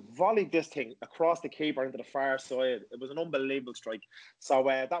 and I volleyed this thing across the keeper into the far side. It was an unbelievable strike. So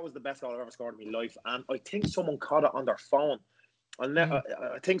that was the best goal I've ever scored in my life. And I think someone caught it on their phone. I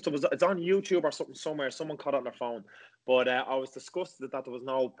think it's on YouTube or something somewhere. Someone caught it on their phone. But I was disgusted that there was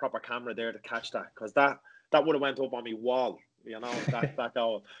no proper camera there to catch that, because that would have went up on my wall, that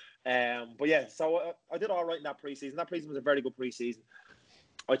goal. But yeah, so I did all right in that pre-season. That pre-season was a very good pre-season.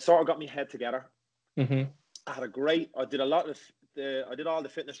 I sort of got my head together. Mm-hmm. I did all the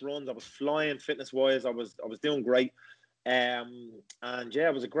fitness runs. I was flying fitness-wise. I was doing great. And yeah,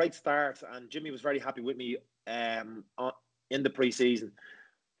 it was a great start. And Jimmy was very happy with me in the pre-season.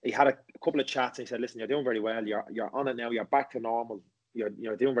 He had a couple of chats and he said, listen, you're doing very well. You're on it now. You're back to normal. You're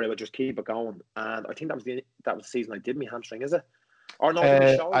doing very well. Just keep it going. And I think that was the season I did my hamstring, is it? Or no, I did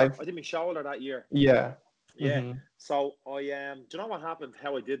my shoulder. I did my shoulder that year. Yeah. Yeah. Mm-hmm. So do you know what happened?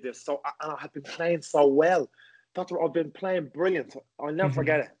 How I did this? So I had been playing so well. I've been playing brilliant. I'll never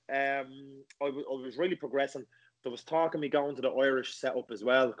forget it. I was really progressing. There was talk of me going to the Irish setup as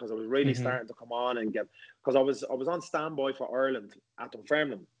well, because I was really starting to come on and because I was on standby for Ireland at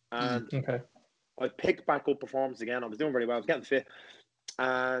Dunfermline, and I picked back up performance again. I was doing very well. I was getting fit,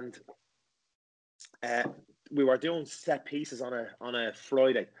 and we were doing set pieces on a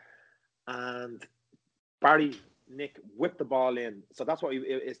Friday, and Barry Nick whipped the ball in. So that's what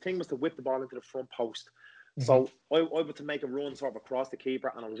his thing was, to whip the ball into the front post. So I was to make a run sort of across the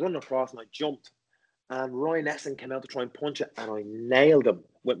keeper, and I was running across and I jumped. And Ryan Essen came out to try and punch it, and I nailed him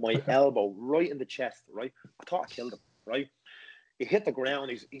with my elbow right in the chest, right? I thought I killed him, right? He hit the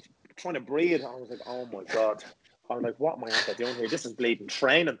ground, he's trying to breathe, and I was like, oh my God. I'm like, what am I after doing here? This is bleeding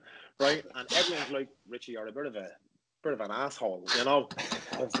training, right? And everyone's like, Richie, you're a bit of an asshole, I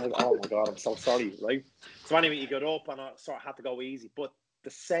was like, oh my God, I'm so sorry, right? So anyway, he got up and I sort of had to go easy. But the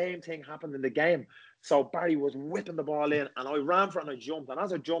same thing happened in the game. So Barry was whipping the ball in, and I ran for it and I jumped. And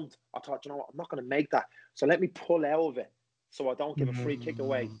as I jumped, I thought, you know what, I'm not going to make that. So let me pull out of it so I don't give a free kick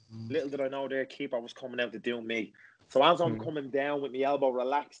away. Little did I know their keeper was coming out to do me. So as I'm coming down with my elbow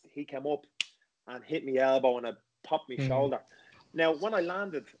relaxed, he came up and hit me elbow, and I popped my shoulder. Now, when I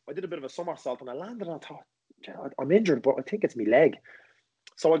landed, I did a bit of a somersault, and I landed and I thought, I'm injured, but I think it's my leg.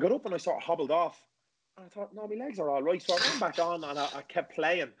 So I got up and I sort of hobbled off. And I thought, no, my legs are all right. So I ran back on and I kept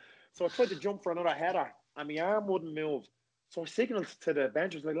playing. So I tried to jump for another header, and my arm wouldn't move. So I signalled to the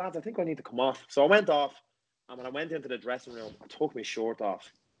benchers, like, lads, I think I need to come off. So I went off, and when I went into the dressing room, I took my shirt off,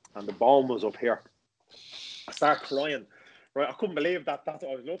 and the bone was up here. I started crying. Right, I couldn't believe that. That's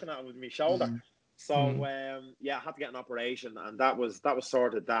what I was looking at with my shoulder. So yeah, I had to get an operation, and that was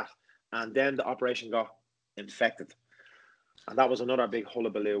sorted. And then the operation got infected, and that was another big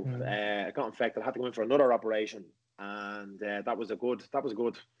hullabaloo. It got infected. I had to go in for another operation, and that was a good.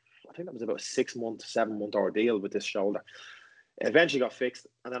 I think that was about a 6 month, 7 month ordeal with this shoulder. It eventually got fixed,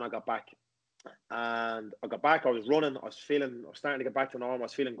 and then I got back. And I got back, I was running, I was starting to get back to normal, I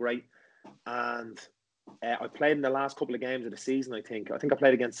was feeling great. And I played in the last couple of games of the season, I think. I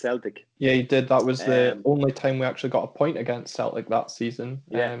played against Celtic. Yeah, you did. That was the only time we actually got a point against Celtic that season.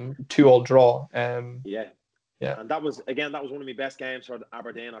 Yeah. 2-2 draw. Yeah. And that was one of my best games for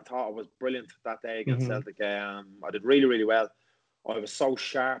Aberdeen. I thought I was brilliant that day against Celtic. I did really, really well. I was so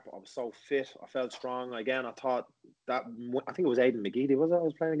sharp. I was so fit. I felt strong. Again, I thought I think it was Aidan McGeady, was it? I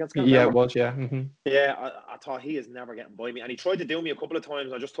was playing against. Yeah, it was, yeah. Yeah, I thought he is never getting by me. And he tried to do me a couple of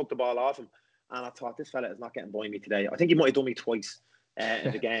times. I just took the ball off him. And I thought, this fella is not getting by me today. I think he might have done me twice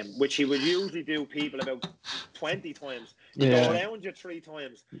in the game, which he would usually do people about 20 times. He'd go around you 3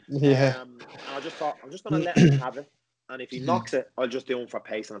 times. Yeah. And I just thought, I'm just going to let him have it. And if he knocks it, I'll just do him for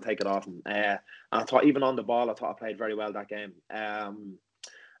pace and I'll take it off him. And I thought, even on the ball, I thought I played very well that game. And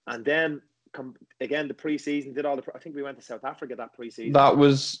then, again, the pre-season, I think we went to South Africa that pre-season. That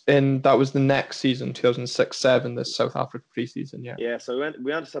was the next season, 2006-07, the South Africa pre-season, yeah. Yeah, so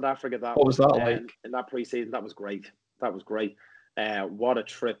we went to South Africa. What was that like? In that pre-season, that was great. What a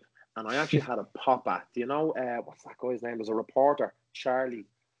trip. And I actually had a pop at, do you know, what's that guy's name? It was a reporter, Charlie.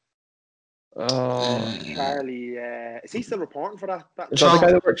 Charlie, is he still reporting for that? Is that the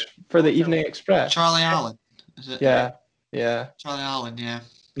guy that works for the Evening Express? Charlie Allen, is it? Yeah. Charlie Allen, yeah.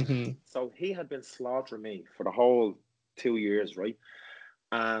 So he had been slaughtering me for the whole 2 years, right?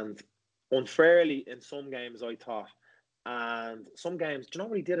 And unfairly in some games, I thought. And some games, do you know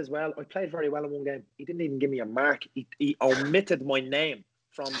what he did as well? I played very well in one game. He didn't even give me a mark. He omitted my name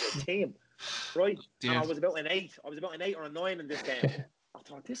from the team, right? Yeah. And I was about an 8 or a 9 in this game. I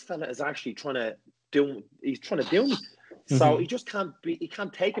thought, this fella is actually trying to do me. So he just he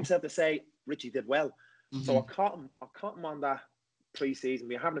can't take himself to say, Richie did well. So I caught him on that pre-season.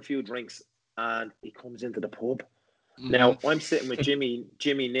 We were having a few drinks and he comes into the pub Now I'm sitting with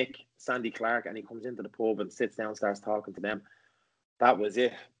Jimmy, Nick, Sandy Clark, and he comes into the pub and sits down, starts talking to them. That was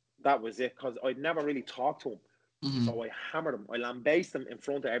it. Because I'd never really talked to him, so I hammered him. I lambasted him in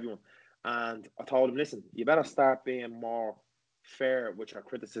front of everyone, and I told him, "Listen, you better start being more fair with your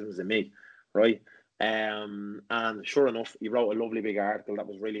criticisms of me, right?" And sure enough, he wrote a lovely big article that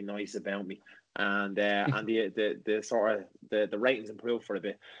was really nice about me, and the sort of the ratings improved for a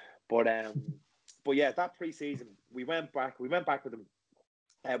bit, but yeah, that pre-season we went back with them.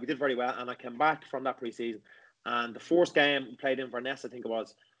 We did very well, and I came back from that pre-season, and the first game we played Inverness, I think it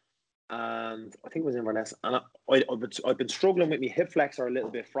was, and I think it was Inverness, and I've been struggling with my hip flexor a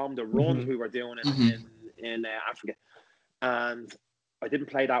little bit from the runs we were doing in Africa, and I didn't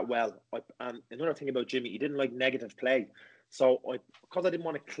play that well. And another thing about Jimmy, he didn't like negative play. So because I didn't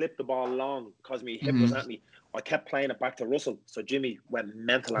want to clip the ball long because my hip was at me, I kept playing it back to Russell. So Jimmy went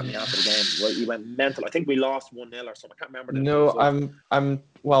mental at me after the game. Right? He went mental. I think we lost 1-0 or something. I can't remember. No,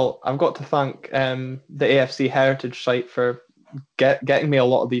 I've got to thank the AFC Heritage site for getting me a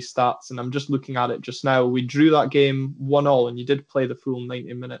lot of these stats, and I'm just looking at it just now. We drew that game 1-1, and you did play the full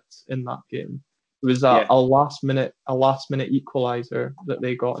 90 minutes in that game. It was a last minute equaliser that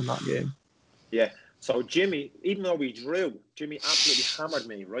they got in that game. Yeah. So Jimmy, even though we drew, Jimmy absolutely hammered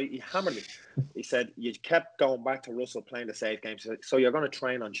me, right? He hammered me. He said, you kept going back to Russell playing the safe game. So you're going to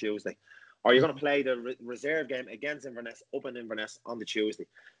train on Tuesday. Or you're going to play the reserve game against Inverness, up in Inverness on the Tuesday.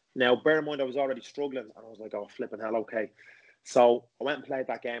 Now, bear in mind, I was already struggling. And I was like, oh, flipping hell, okay. So I went and played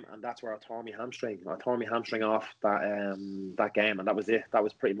that game. And that's where I tore my hamstring. I tore my hamstring off that game. And that was it. That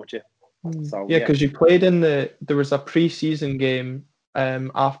was pretty much it. So yeah, because you played there was a pre-season game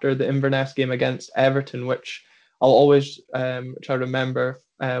after the Inverness game against Everton, which I'll always which I remember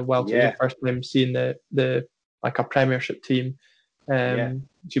well. It was the first time seeing the like a Premiership team.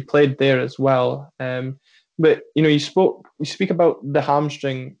 You played there as well. But you know, you speak about the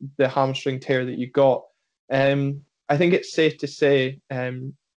hamstring tear that you got. I think it's safe to say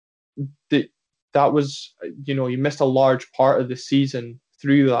that was, you know, you missed a large part of the season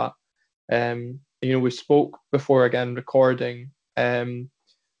through that. You know, we spoke before again recording. There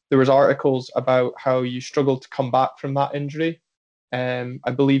was articles about how you struggled to come back from that injury. I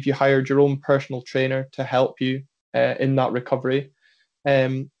believe you hired your own personal trainer to help you in that recovery.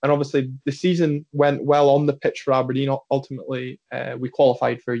 And obviously the season went well on the pitch for Aberdeen. Ultimately, we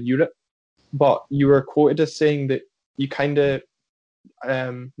qualified for Europe, but you were quoted as saying that you kind of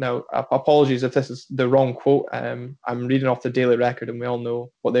now, apologies if this is the wrong quote. I'm reading off the Daily Record, and we all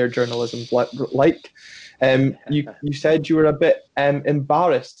know what their journalism's like. You said you were a bit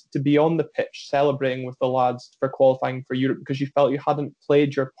embarrassed to be on the pitch celebrating with the lads for qualifying for Europe because you felt you hadn't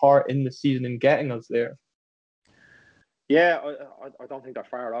played your part in the season in getting us there. Yeah, I don't think they're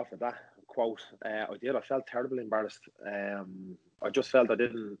far off with that quote. I did. I felt terribly embarrassed. I just felt I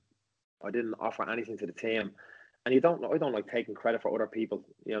didn't offer anything to the team. And I don't like taking credit for other people,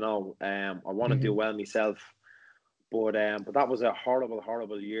 you know. I want to do well myself, but that was a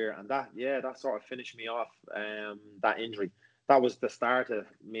horrible year, and that sort of finished me off. That injury, that was the start of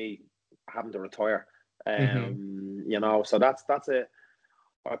me having to retire. You know, so that's it.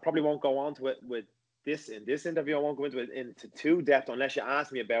 I probably won't go on to it with this in this interview. I won't go into it into too depth unless you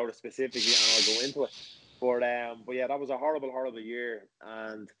ask me about it specifically, and I'll go into it. But yeah, that was a horrible year,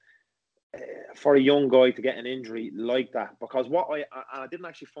 and for a young guy to get an injury like that, because I didn't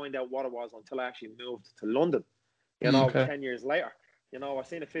actually find out what it was until I actually moved to London, you know, 10 years later. You know, I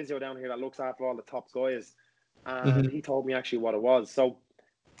seen a physio down here that looks after all the top guys, and he told me actually what it was. So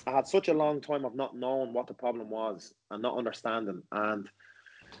I had such a long time of not knowing what the problem was and not understanding, and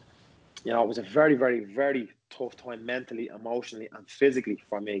you know, it was a very, very, very tough time mentally, emotionally, and physically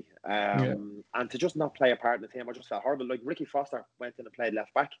for me. And to just not play a part in the team, I just felt horrible. Like Ricky Foster went in and played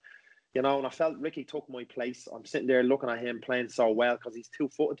left back. You know, and I felt Ricky took my place. I'm sitting there looking at him playing so well because he's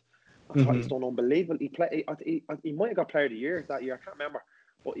two-footed. I thought he's done unbelievable. He might have got Player of the Year that year. I can't remember,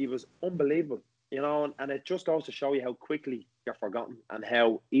 but he was unbelievable. You know, and it just goes to show you how quickly you're forgotten and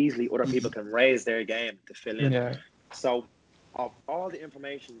how easily other people can raise their game to fill in. Yeah. So, of all the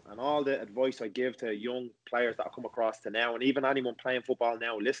information and all the advice I give to young players that I come across to now, and even anyone playing football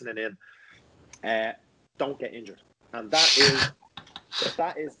now listening in, don't get injured. And that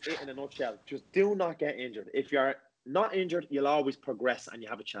is it in a nutshell. Just do not get injured. If you're not injured, you'll always progress and you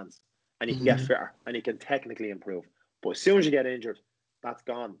have a chance. And you can get fitter and you can technically improve. But as soon as you get injured, that's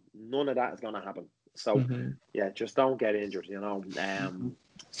gone. None of that is going to happen. So, yeah, just don't get injured, you know.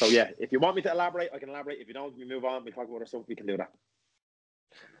 So, yeah, if you want me to elaborate, I can elaborate. If you don't, we move on. We talk about other stuff. We can do that.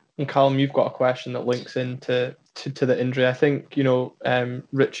 And Callum, you've got a question that links into the injury. I think, you know,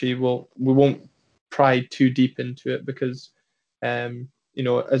 Richie, we won't pry too deep into it, because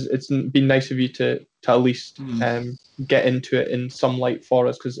it's been nice of you to at least get into it in some light for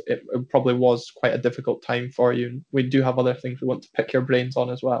us, because it probably was quite a difficult time for you. And we do have other things we want to pick your brains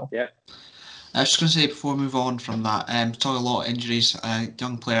on as well. Yeah. I was just going to say, before we move on from that, talk a lot of injuries.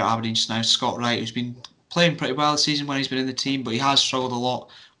 Young player at Aberdeen just now, Scott Wright, who's been playing pretty well this season when he's been in the team, but he has struggled a lot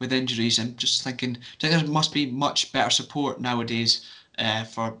with injuries. And just thinking, I think there must be much better support nowadays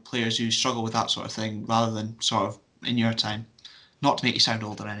for players who struggle with that sort of thing, rather than sort of in your time. Not to make you sound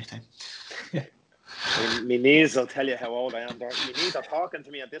old or anything. My knees will tell you how old I am. My knees are talking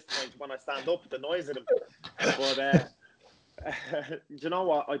to me at this point when I stand up, the noise of them. But do you know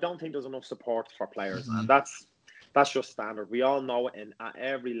what? I don't think there's enough support for players, and that's just standard. We all know it at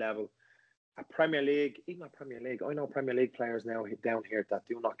every level. At Premier League, even at Premier League, I know Premier League players now down here that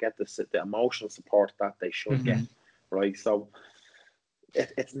do not get the emotional support that they should get, right? So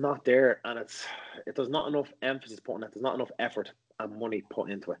it's not there, and there's not enough emphasis put on it. There's not enough effort and money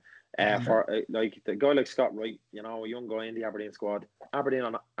put into it. For like the guy like Scott Wright, a young guy in the Aberdeen squad.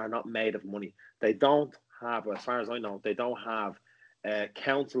 Aberdeen are not made of money. They don't have, as far as I know, they don't have a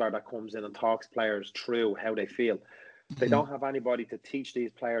counsellor that comes in and talks players through how they feel. They don't have anybody to teach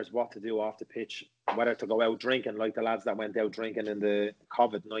these players what to do off the pitch, whether to go out drinking, like the lads that went out drinking in the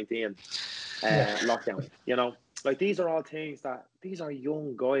COVID-19 lockdown. Like, these are all things that these are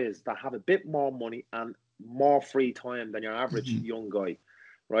young guys that have a bit more money and more free time than your average young guy,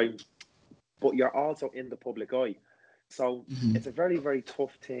 right? But you're also in the public eye. So it's a very, very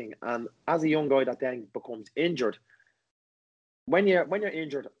tough thing. And as a young guy that then becomes injured, when you're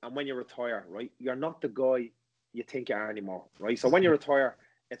injured and when you retire, right, you're not the guy you think you are anymore, right? So when you retire,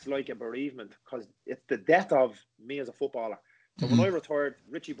 it's like a bereavement, because it's the death of me as a footballer. So when I retired,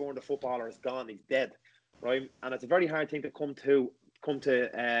 Richie Bourne, the footballer, is gone. He's dead, right? And it's a very hard thing to come to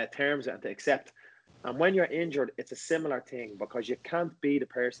terms with and to accept. And when you're injured, it's a similar thing, because you can't be the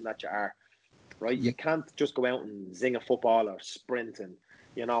person that you are, right? You can't just go out and zing a football or sprint and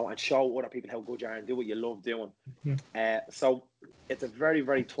show other people how good you are and do what you love doing. So it's a very,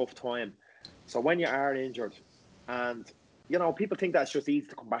 very tough time. So when you are injured, and people think that it's just easy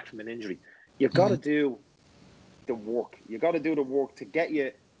to come back from an injury, you've got to do the work. You got to do the work to get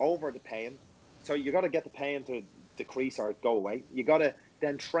you over the pain. So you got to get the pain to decrease or go away. You got to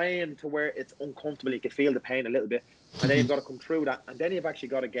then train to where it's uncomfortable. You can feel the pain a little bit, and then you've got to come through that, and then you've actually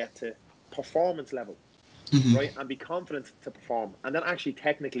got to get to performance level, right, and be confident to perform, and then actually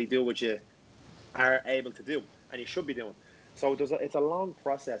technically do what you are able to do and you should be doing. So it's a long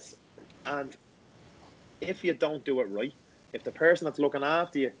process, and if you don't do it right, if the person that's looking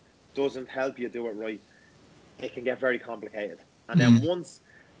after you doesn't help you do it right, it can get very complicated. And then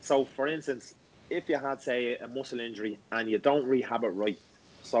so for instance, if you had, say, a muscle injury and you don't rehab it right,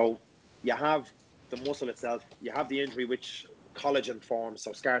 so you have the muscle itself, you have the injury which collagen forms,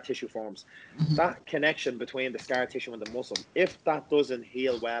 so scar tissue forms. That connection between the scar tissue and the muscle, if that doesn't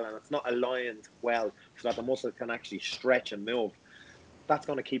heal well and it's not aligned well so that the muscle can actually stretch and move, that's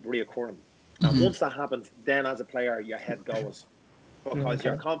going to keep reoccurring. And once that happens, then as a player, your head goes, because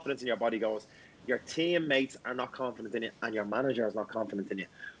your confidence in your body goes. Your teammates are not confident in you, and your manager is not confident in you.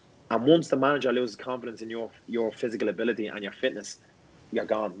 And once the manager loses confidence in your physical ability and your fitness, you're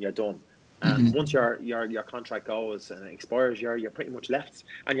gone, you're done. And once your contract goes and it expires, you're pretty much left,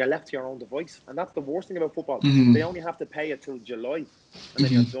 and you're left to your own device. And that's the worst thing about football. They only have to pay it till July, and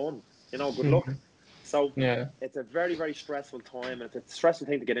then you're done. Good luck. So it's a very, very stressful time, and it's a stressful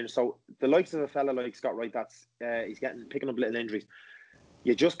thing to get in. So the likes of a fella like Scott Wright, he's picking up little injuries.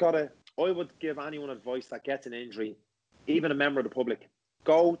 You just gotta. I would give anyone advice that gets an injury, even a member of the public,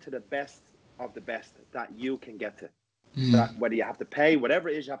 go to the best of the best that you can get to. That whether you have to pay, whatever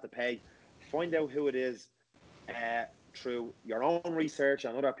it is you have to pay, find out who it is through your own research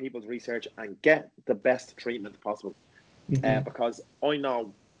and other people's research, and get the best treatment possible. Because I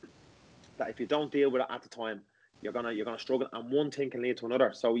know that if you don't deal with it at the time, you're gonna struggle, and one thing can lead to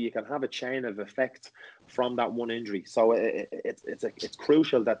another. So you can have a chain of effect from that one injury. So it's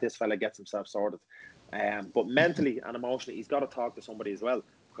crucial that this fella gets himself sorted. But mentally and emotionally, he's got to talk to somebody as well,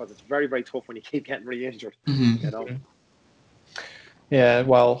 because it's very, very tough when you keep getting re-injured. Yeah,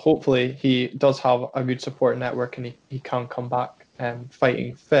 well, hopefully he does have a good support network, and he can come back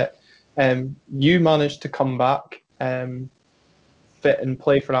fighting fit. You managed to come back fit and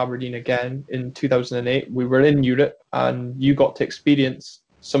play for Aberdeen again in 2008. We were in Europe, and you got to experience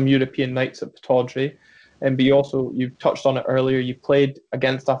some European nights at Pittodrie. But you touched on it earlier, you played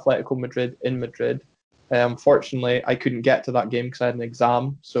against Atletico Madrid in Madrid. Unfortunately, I couldn't get to that game because I had an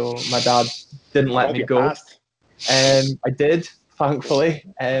exam, so my dad didn't let me go. Passed. I did. thankfully.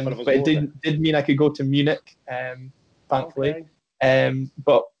 But it did mean I could go to Munich, thankfully. Okay.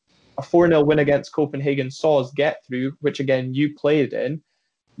 But a 4-0 win against Copenhagen saw us get through, which again you played in.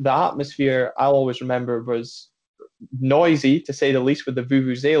 The atmosphere I'll always remember was noisy, to say the least, with the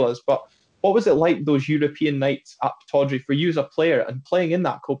vuvuzelas. But what was it like those European nights at Pittodrie for you as a player and playing in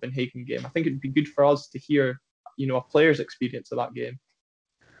that Copenhagen game? I think it'd be good for us to hear, a player's experience of that game.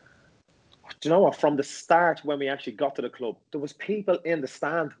 Do you know what? From the start, when we actually got to the club, there was people in the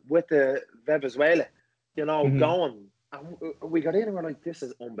stand with the Venezuela, going. And we got in and we're like, this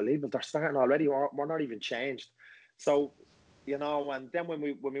is unbelievable. They're starting already. We're not even changed. So, and then when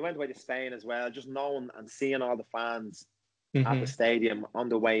we went away to Spain as well, just knowing and seeing all the fans at the stadium on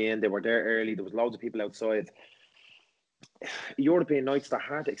the way in, they were there early. There was loads of people outside. European nights, they're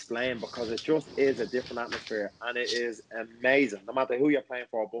hard to explain because it just is a different atmosphere and it is amazing no matter who you're playing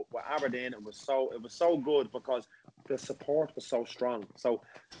for. But with Aberdeen, it was so good because the support was so strong. So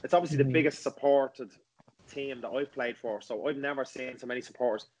it's obviously the biggest supported team that I've played for. So I've never seen so many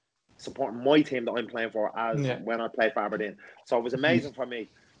supporters supporting my team that I'm playing for as when I played for Aberdeen. So it was amazing for me.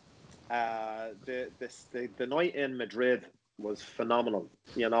 The night in Madrid was phenomenal.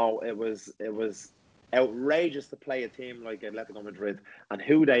 It was outrageous to play a team like Atletico Madrid and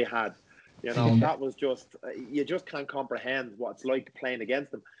who they had. That was just, you just can't comprehend what it's like playing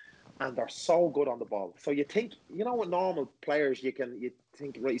against them. And they're so good on the ball. So you think, with normal players, you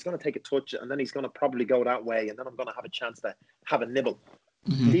think, right, he's going to take a touch and then he's going to probably go that way and then I'm going to have a chance to have a nibble.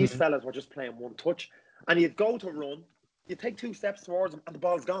 These fellas were just playing one touch. And you'd go to run, you take 2 steps towards them and the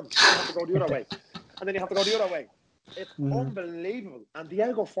ball's gone. You have to go the other way. And then you have to go the other way. It's unbelievable. And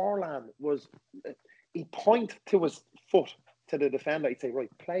Diego Forlan he'd point to his foot to the defender. He'd say, right,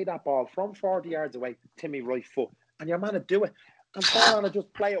 play that ball from 40 yards away to me right foot. And your man would do it. And Forlan would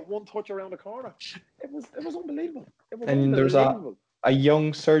just play it one touch around the corner. It was unbelievable. It was and unbelievable. There's a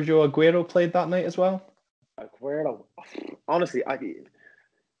young Sergio Aguero played that night as well. Aguero. Honestly,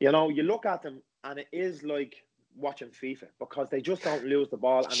 you look at them and it is like watching FIFA because they just don't lose the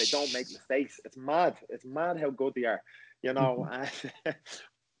ball and they don't make mistakes. It's mad. It's mad how good they are.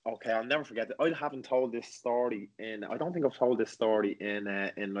 Okay, I'll never forget that. I haven't told this story I don't think I've told this story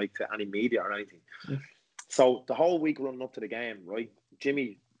in like to any media or anything. So the whole week running up to the game, right?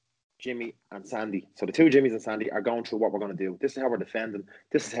 Jimmy and Sandy. So the 2 Jimmys and Sandy are going through what we're going to do. This is how we're defending.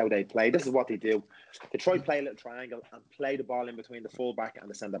 This is how they play. This is what they do. They try to play a little triangle and play the ball in between the full back and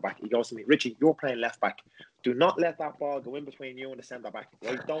the centre back. He goes to me, Richie, you're playing left back. Do not let that ball go in between you and the centre back.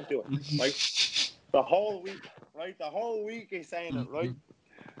 Right? Don't do it. Right? The whole week, right? The whole week he's saying it, right?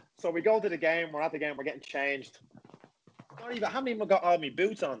 So we go to the game. We're at the game. We're getting changed. I haven't even got all my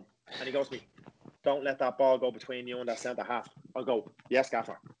boots on. And he goes to me, don't let that ball go between you and that centre half. I'll go, yes,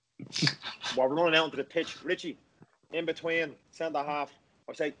 Gaffer. We're running out into the pitch. Richie, in between centre half.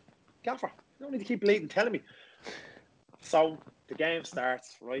 I say, Gaffer, you don't need to keep bleeding telling me. So the game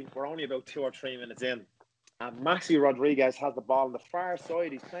starts, right? We're only about 2 or 3 minutes in. And Maxi Rodriguez has the ball on the far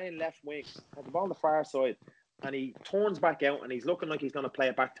side. He's playing left wing. Has the ball on the far side. And he turns back out and he's looking like he's going to play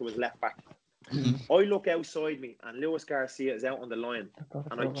it back to his left back. I look outside me and Luis Garcia is out on the line.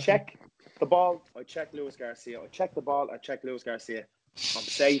 And I check the ball. I check Luis Garcia. I check the ball. I check Luis Garcia. I'm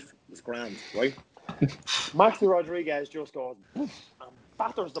safe. It's grand, right? Maxi Rodriguez just goes and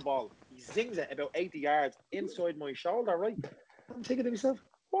batters the ball. He zings it about 80 yards inside my shoulder, right? I'm thinking to myself,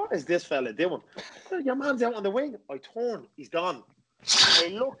 what is this fella doing? Your man's out on the wing. I turn. He's gone. I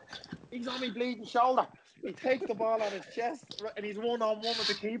look. He's on my bleeding shoulder. He takes the ball on his chest and he's one-on-one with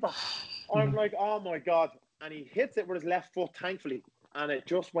the keeper. I'm like, oh my God. And he hits it with his left foot, thankfully. And it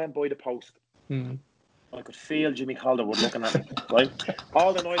just went by the post. I could feel Jimmy Calderwood looking at me, right?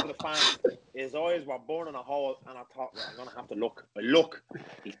 All the noise of the fans, his eyes were burning a hole. And I thought, right, I'm going to have to look. I look.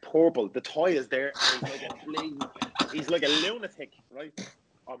 He's purple. The tie is there. And he's like a lunatic, right?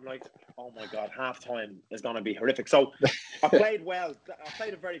 I'm like, oh my God, half-time is going to be horrific. So I played well. I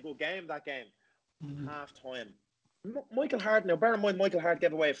played a very good game that game. Half-time. Michael Hart, now bear in mind, Michael Hart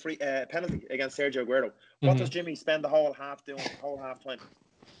gave away a free penalty against Sergio Aguero. What does Jimmy spend the whole half-time?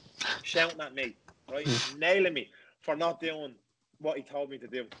 Shouting at me, right? Nailing me for not doing what he told me to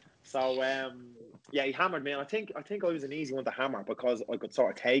do. So, he hammered me. And I think I was an easy one to hammer because I could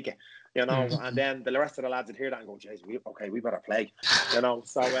sort of take it, and then the rest of the lads would hear that and go, jeez, we better play,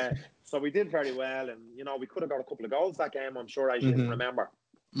 So we did very well. And, we could have got a couple of goals that game, I'm sure, as you remember.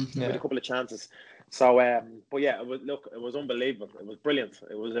 With a couple of chances. So, but yeah, it was unbelievable. It was brilliant.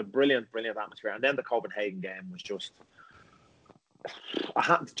 It was a brilliant atmosphere. And then the Copenhagen game was just.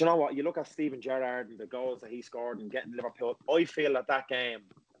 Do you know what? You look at Steven Gerrard and the goals that he scored and getting Liverpool. I feel that game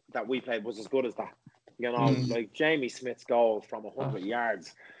that we played was as good as that. You know, like Jamie Smith's goal from 100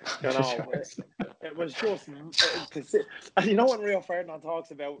 yards. You know, it was just. And you know when Rio Ferdinand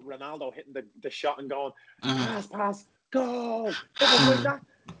talks about Ronaldo hitting the shot and going, pass, goal. It was like that.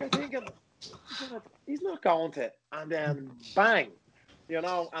 You're thinking, he's not going to, and then bang, you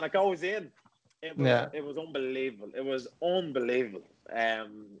know, and it goes in. It was unbelievable. It was unbelievable.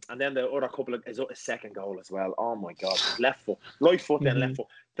 And then the other couple of his second goal as well. Oh my God, left foot, right foot, then left foot.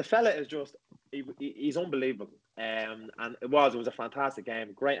 The fella is just he's unbelievable. And it was a fantastic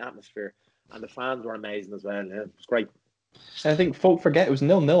game, great atmosphere, and the fans were amazing as well. Yeah, it was great. I think folk forget it was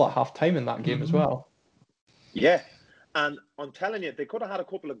 0-0 at half time in that game as well. Yeah. And I'm telling you, they could have had a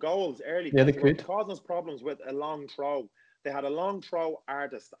couple of goals early. Yeah, they could. Causing us problems with a long throw. They had a long throw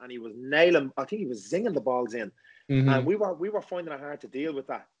artist, and he was nailing. I think he was zinging the balls in, and we were finding it hard to deal with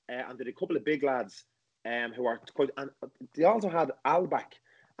that. And there were a couple of big lads, who are quite. And they also had Alback,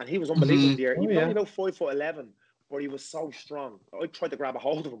 and he was unbelievable there. He was only about 5'11", but he was so strong. I tried to grab a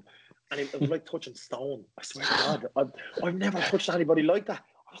hold of him, and it was like touching stone. I swear to God, I've never touched anybody like that.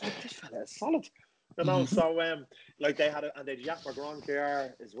 I was like, this fella is solid. You know, so like they had and they had Jack McGraw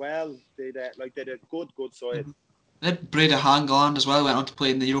there as well. They did a good side. They had Breda Hangeland as well. Went on to play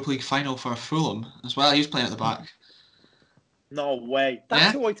in the Europa League final for Fulham as well. He was playing at the back. No way.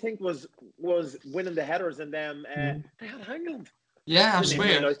 That's who I think was winning the headers, and them they had Hangeland. Yeah, I didn't swear.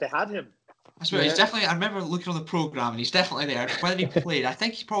 even realise they had him. I swear, he's definitely. I remember looking on the programme, and he's definitely there. Whether he played, I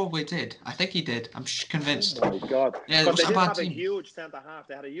think he probably did. I think he did. I'm convinced. Oh my God! Yeah, because it they was did have team. a huge centre half.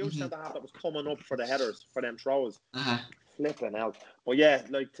 They had a huge centre half that was coming up for the headers, for them throws. Flipping out. But yeah,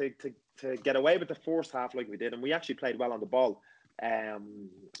 like to get away with the first half like we did, and we actually played well on the ball. And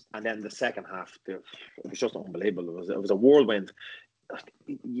then the second half, it was just unbelievable. It was a whirlwind.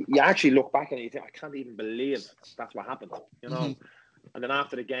 You actually look back and you think, I can't even believe that's what happened. You know. And then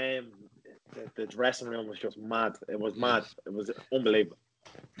after the game, the dressing room was just mad. It was mad. It was unbelievable.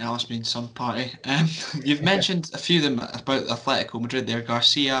 It must have been some party. You've mentioned a few of them about Atletico Madrid there.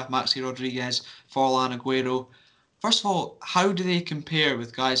 Garcia, Maxi Rodriguez, Forlan, Aguero. First of all, how do they compare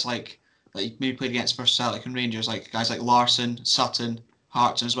with guys like maybe played against for Celtic and Rangers, like guys like Larson, Sutton,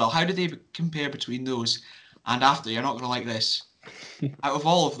 Hartson as well? How do they compare between those? And after, you're not going to like this. Out of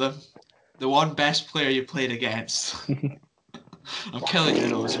all of them, the one best player you played against... I'm killing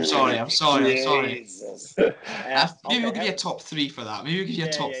you, Rose. I'm sorry. Maybe we'll give you a top three for that. Maybe we'll give you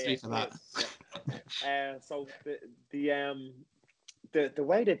a top three for that. So the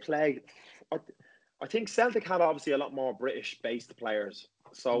way they played, I think Celtic had obviously a lot more British-based players.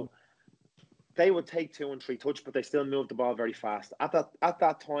 So they would take 2 and 3 touch, but they still moved the ball very fast. At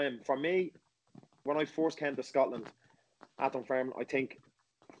that time, for me, when I first came to Scotland, at Dunfermline, I think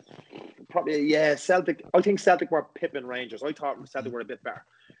probably Celtic. I think Celtic were pipping Rangers. I thought Celtic were a bit better,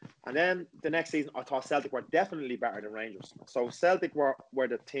 and then the next season I thought Celtic were definitely better than Rangers. So Celtic were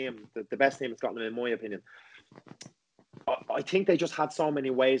the team, the best team in Scotland in my opinion. I think they just had so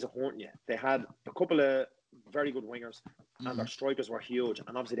many ways of haunting you. They had a couple of very good wingers, and their strikers were huge.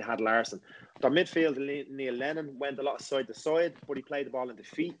 And obviously they had Larson. Their midfield, Neil Lennon, went a lot of side to side, but he played the ball in the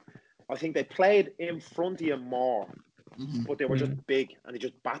feet. I think they played in front of you more, but they were just big and they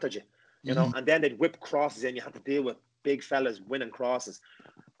just battered you, you know. And then they'd whip crosses in. You had to deal with big fellas winning crosses,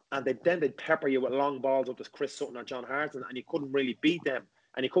 and they'd pepper you with long balls up to Chris Sutton or John Hartson, and you couldn't really beat them,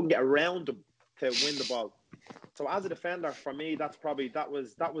 and you couldn't get around them to win the ball. So as a defender, for me, that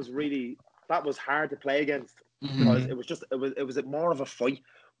was hard to play against because it was more of a fight.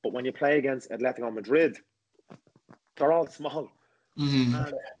 But when you play against Atletico Madrid, they're all small,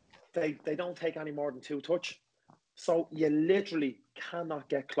 and they don't take any more than 2 touch. So you literally cannot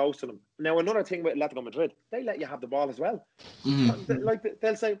get close to them. Now, another thing with Atletico Madrid, they let you have the ball as well. Like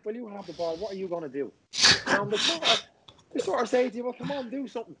they'll say, "Well, you have the ball. What are you going to do?" And they sort of say to you, "Well, come on, do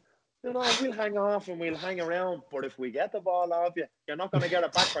something. You know, we'll hang off and we'll hang around. But if we get the ball off you, you're not going to get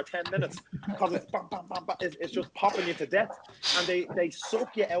it back for 10 minutes because it's bam, bam, bam, bam. It's just popping you to death." And they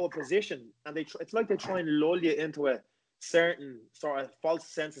suck you out of position, and it's like they try and lull you into a certain sort of false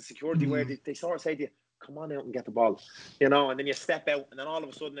sense of security where they sort of say to you, "Come on out and get the ball," you know, and then you step out, and then all of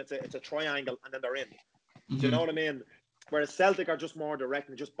a sudden it's a triangle, and then they're in. Do you know what I mean? Whereas Celtic are just more direct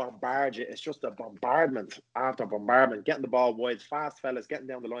and just bombard you. It's just a bombardment after bombardment, getting the ball wide, fast fellas, getting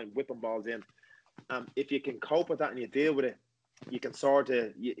down the line, whipping balls in. If you can cope with that and you deal with it, you can sort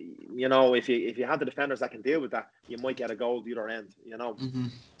of, you know, if you have the defenders that can deal with that, you might get a goal the other end, you know.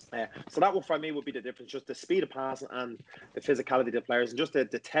 So that would, for me, would be the difference. Just the speed of pass and the physicality of the players, and just the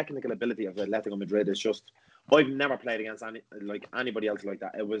technical ability of Atletico Madrid is just. I've never played against anybody else like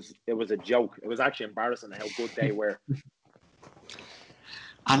that. It was a joke. It was actually embarrassing how good they were.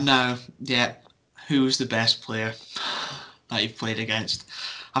 And now, who's the best player that you've played against?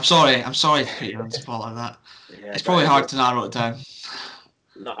 I'm sorry to put you on the spot like that. Yeah, It's probably hard to narrow it down.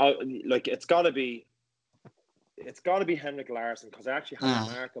 No, like it's got to be Henrik Larsson, because I actually had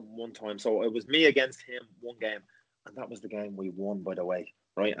to mark him one time. So it was me against him one game, and that was the game we won, by the way,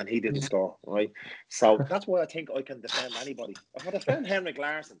 right? And he didn't score, right? So that's why I think I can defend anybody. If I defend Henrik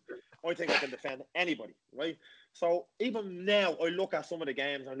Larsson, I think I can defend anybody, right? So even now, I look at some of the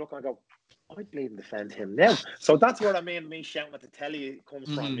games, I look and I go, I'd bleed and defend him now. So that's where me shouting at the telly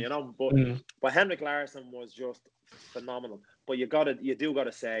comes from, you know. But Henrik Larsson was just phenomenal. But you do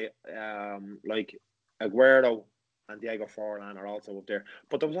gotta say, like Aguero and Diego Forlan are also up there.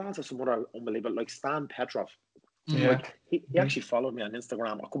 But there was also some other unbelievable, like Stan Petrov. Yeah. Like he actually followed me on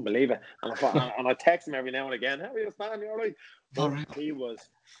Instagram. I couldn't believe it. And I text him every now and again, how are you, Stan? You all right? But he was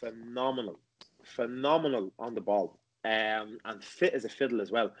phenomenal on the ball. And fit as a fiddle as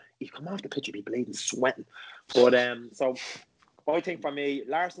well. He'd come off the pitch, he'd be bleeding, sweating. But so I think for me,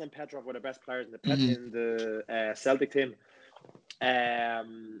 Larsson and Petrov were the best players in the Celtic team.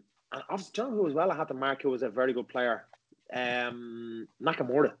 And obviously, John, who as well I had to mark, who was a very good player,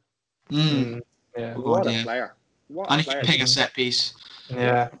 Nakamura. Yeah. What a player! What and a player! And he could pick a set piece.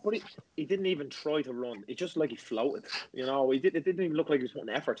 Yeah. But he didn't even try to run. It just like he floated. You know, it didn't even look like he was putting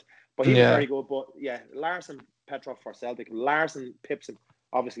effort. But he was very good. But yeah, Larsson, Petrov for Celtic. Larsson pips him,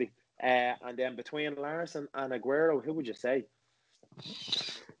 obviously. And then between Larsson and Aguero, who would you say?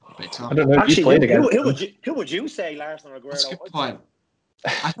 I don't know. Actually, who would you say, Larsson or Aguero? That's a good point.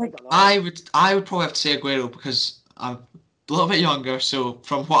 I think I would probably have to say Aguero, because I'm a little bit younger. So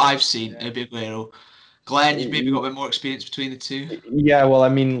from what I've seen, it'd be Aguero. Glenn, you've maybe got a bit more experience between the two. Yeah, well, I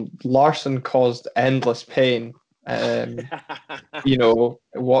mean, Larsson caused endless pain. You know,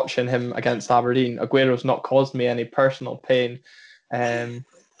 watching him against Aberdeen. Aguero's not caused me any personal pain.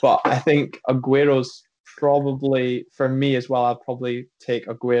 But I think Aguero's probably, for me as well, I'd probably take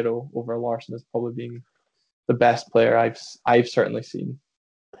Aguero over Larsson as probably being the best player I've certainly seen.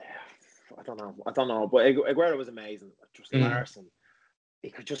 I don't know. But Aguero was amazing. Just Larsson. He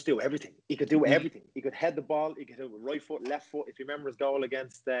could just do everything. He could do everything. He could head the ball. He could do it with right foot, left foot. If you remember his goal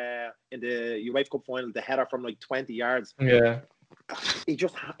against in the UEFA Cup final, the header from like 20 yards. Yeah. He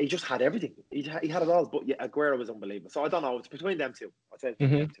just had everything. He had it all. But yeah, Aguero was unbelievable. So I don't know. It's between them two. I'd say it's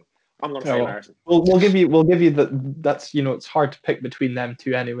between them two. I'm going to say Larsson. We'll give you that's, you know, it's hard to pick between them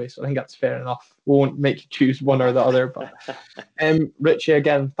two anyway. So I think that's fair enough. We won't make you choose one or the other. But Richie,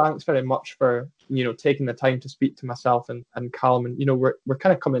 again, thanks very much for, you know, taking the time to speak to myself and Callum. And, you know, we're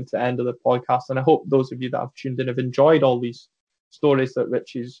kind of coming to the end of the podcast, and I hope those of you that have tuned in have enjoyed all these stories that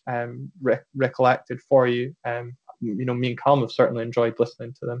Richie's recollected for you. You know, me and Callum have certainly enjoyed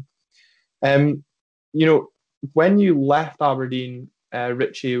listening to them. You know, when you left Aberdeen,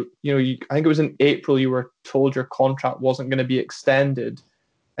 Richie, you know, I think it was in April you were told your contract wasn't going to be extended.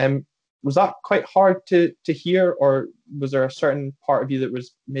 Was that quite hard to hear, or was there a certain part of you that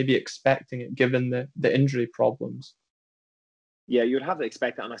was maybe expecting it, given the injury problems? Yeah, you'd have to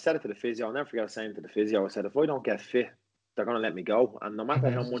expect it. And I said it to the physio. I'll never forget saying to the physio, I said, if I don't get fit, they're going to let me go. And no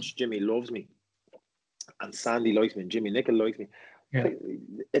matter how much Jimmy loves me, and Sandy likes me, and Jimmy Nicholl likes me,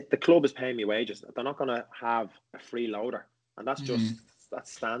 the club is paying me wages. They're not going to have a freeloader. And that's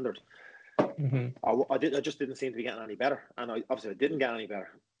that's standard. I just didn't seem to be getting any better. And I didn't get any better.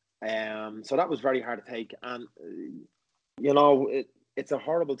 So that was very hard to take. And, you know, it's a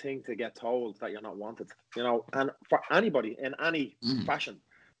horrible thing to get told that you're not wanted, you know, and for anybody in any fashion,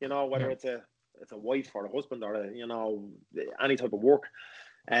 you know, whether it's a wife or a husband or you know, any type of work.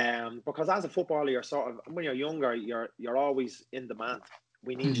 Because as a footballer, you're sort of, when you're younger, you're always in demand.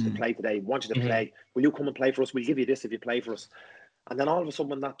 We need you to play today. We want you to play. Will you come and play for us? We'll give you this if you play for us. And then all of a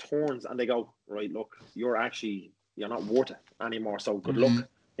sudden that turns and they go, right, look, you're not worth it anymore. So good luck.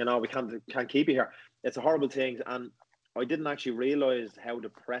 You know, we can't keep you here. It's a horrible thing. And I didn't actually realise how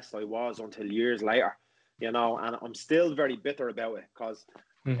depressed I was until years later, you know, and I'm still very bitter about it because,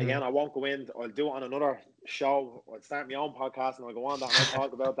 again, I won't go in. I'll do it on another show. I'll start my own podcast and I'll go on that and I'll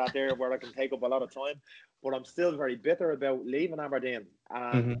talk about that there where I can take up a lot of time. But I'm still very bitter about leaving Aberdeen.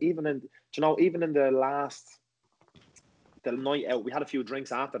 And even in the night out, we had a few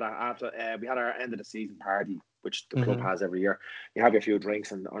drinks after that. We had our end of the season party, which the club has every year. You have a few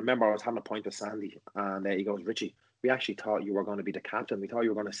drinks, and I remember I was having a pint with Sandy, and he goes, "Richie, we actually thought you were going to be the captain. We thought you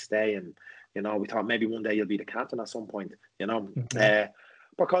were going to stay, and you know, we thought maybe one day you'll be the captain at some point. You know,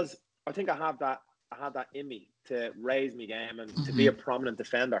 because I think I had that in me to raise my game and to be a prominent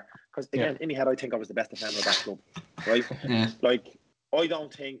defender. Because again, in my head, I think I was the best defender of that club, right? Like, I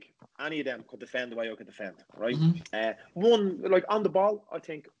don't think any of them could defend the way I could defend, right? One, like on the ball, I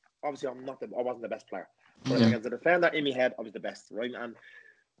think obviously I wasn't the best player, but I think as a defender in my head, I was the best, right? And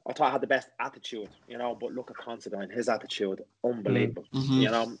I thought I had the best attitude, you know. But look at Considine, his attitude, unbelievable, you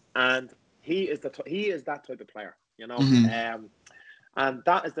know. And he is that type of player, you know. And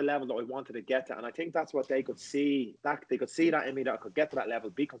that is the level that I wanted to get to. And I think that's what they could see. That they could see that in me, that I could get to that level,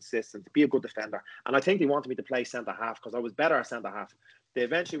 be consistent, be a good defender. And I think they wanted me to play centre half because I was better at centre half. They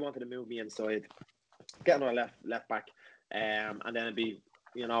eventually wanted to move me inside, get on a left back, and then it'd be,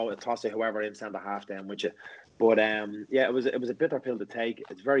 you know, a toss of whoever in centre half then with you. But yeah, it was a bitter pill to take.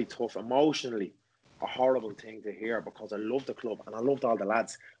 It's very tough emotionally. A horrible thing to hear because I loved the club and I loved all the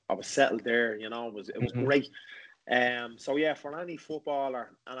lads. I was settled there, you know. It was great. So yeah, for any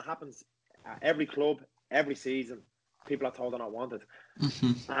footballer, and it happens at every club, every season, people are told they're not wanted,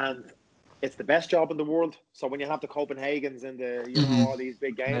 and it's the best job in the world. So when you have the Copenhagen's and the, you know, all these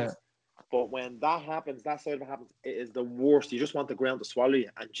big games, but when that happens, that side of it happens, it is the worst. You just want the ground to swallow you.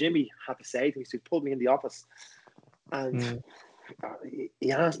 And Jimmy had to say to me, so he pulled me in the office, and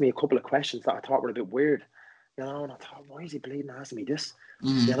he asked me a couple of questions that I thought were a bit weird, you know. And I thought, why is he bleeding asking me this,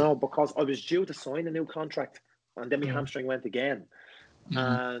 you know? Because I was due to sign a new contract. And then my hamstring went again.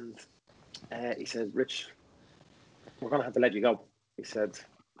 And he said, Rich, we're going to have to let you go. He said,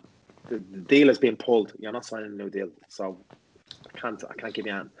 the deal is being pulled. You're not signing a new deal. So I can't give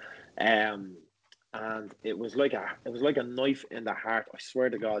you an. And it was like a knife in the heart. I swear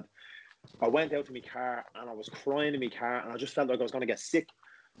to God. I went out to my car and I was crying in my car and I just felt like I was going to get sick.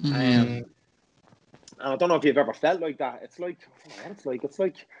 And I don't know if you've ever felt like that. It's like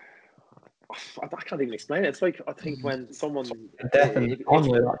I can't even explain it. It's like, I think when someone definitely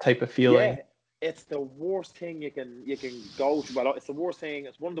that type of feeling. Yeah, it's the worst thing you can go through. Well, it's the worst thing.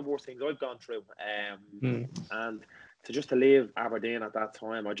 It's one of the worst things I've gone through. And to leave Aberdeen at that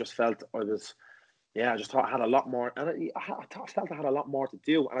time, I just felt I just thought I had a lot more, and I felt I had a lot more to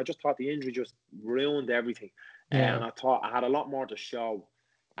do, and I just thought the injury just ruined everything. And I thought I had a lot more to show.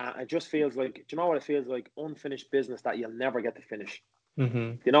 And it just feels like, do you know what it feels like? Unfinished business that you'll never get to finish.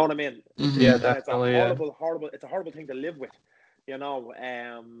 You know what I mean? Yeah, definitely. It's a horrible thing to live with, you know.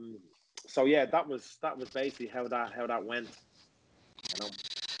 So yeah, that was basically how that went, you know.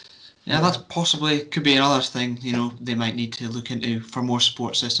 Yeah, that's possibly could be another thing, you know, they might need to look into for more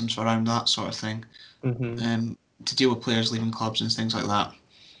support systems around that sort of thing, to deal with players leaving clubs and things like that.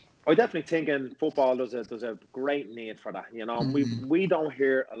 I definitely think in football there's a great need for that, you know. We don't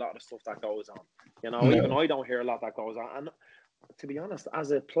hear a lot of stuff that goes on, you know. Even I don't hear a lot that goes on. And to be honest,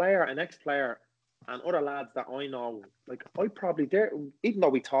 as a player, an ex-player, and other lads that I know, like, I probably there, even though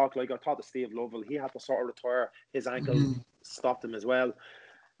we talk, like I talked to Steve Lovell, he had to sort of retire, his ankle stopped him as well.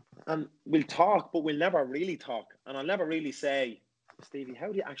 And we'll talk, but we'll never really talk. And I'll never really say, Stevie, how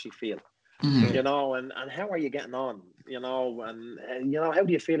do you actually feel? You know, and how are you getting on? You know, and you know, how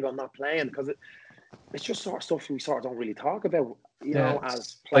do you feel about not playing? Because it's just sort of stuff we sort of don't really talk about, you know,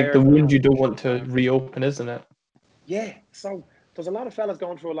 as players. Like the wound you don't want to reopen, isn't it? Yeah. So there's a lot of fellas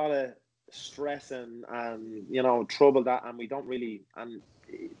going through a lot of stress and you know, trouble that, and we don't really, and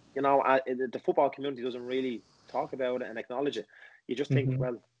you know, the football community doesn't really talk about it and acknowledge it. You just think,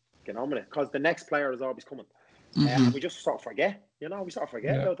 well, get on with it, because the next player is always coming, and we just sort of forget. You know, we sort of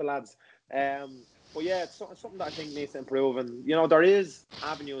forget about the lads. But yeah, it's something that I think needs to improve, and you know, there is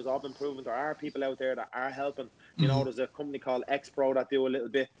avenues of improvement. There are people out there that are helping. You know, there's a company called X-Pro that do a little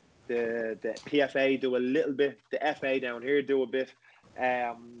bit. The PFA do a little bit. The FA down here do a bit.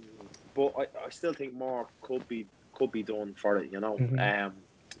 But I still think more could be done for it. You know.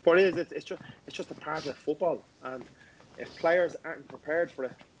 But it's just a part of football, and if players aren't prepared for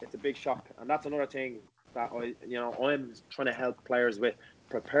it, it's a big shock. And that's another thing that I'm trying to help players with,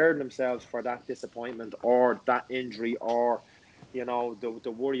 preparing themselves for that disappointment or that injury, or you know,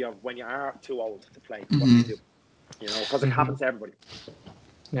 the worry of when you are too old to play, what do you do? You know, because it happens to everybody.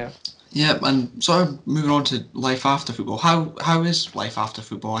 Yeah, and sort of moving on to life after football. How is life after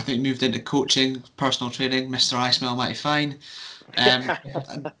football? I think you moved into coaching, personal training. Mr. I smell mighty fine.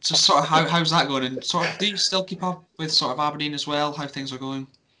 So sort of how's that going? And sort of, do you still keep up with sort of Aberdeen as well? How things are going?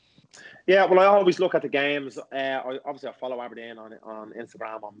 Yeah, well, I always look at the games. I follow Aberdeen on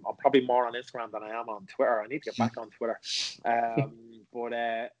Instagram. I'm probably more on Instagram than I am on Twitter. I need to get back on Twitter.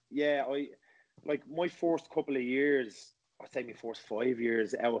 Yeah, I like my first couple of years. I'd say my first 5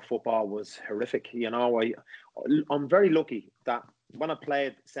 years out of football was horrific. You know, I'm very lucky that when I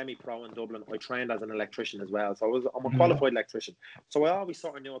played semi-pro in Dublin, I trained as an electrician as well. So I'm a qualified electrician. So I always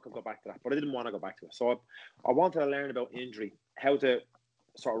sort of knew I could go back to that, but I didn't want to go back to it. So I wanted to learn about injury, how to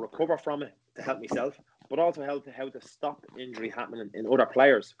sort of recover from it to help myself, but also how to stop injury happening in other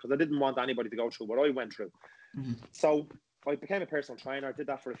players, because I didn't want anybody to go through what I went through. So I became a personal trainer. Did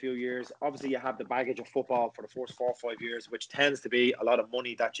that for a few years. Obviously, you have the baggage of football for the first 4 or 5 years, which tends to be a lot of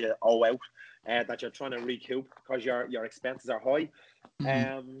money that you owe out, that you're trying to recoup because your expenses are high.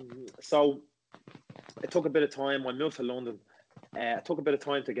 So it took a bit of time. I moved to London. It took a bit of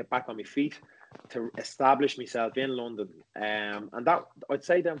time to get back on my feet, to establish myself in London. And that, I'd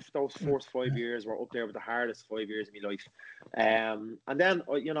say, those first 5 years were up there with the hardest 5 years of my life. And then,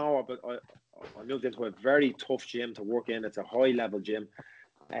 I moved into a very tough gym to work in. It's a high level gym.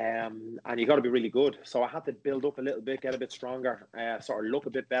 And you got to be really good. So I had to build up a little bit, get a bit stronger, sort of look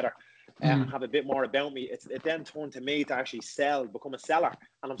a bit better, and have a bit more about me. It then turned to me to actually become a seller,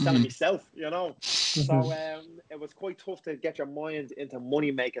 and I'm selling myself, So it was quite tough to get your mind into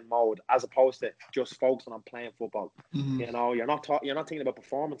money making mode as opposed to just focusing on playing football. You're not thinking about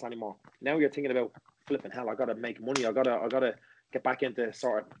performance anymore. Now you're thinking about flipping hell. I got to make money. I got to get back into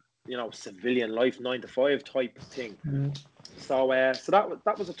sort of civilian life, 9 to 5 type thing. So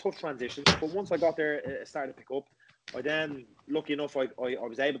that was a tough transition. But once I got there, it started to pick up. I then, lucky enough, I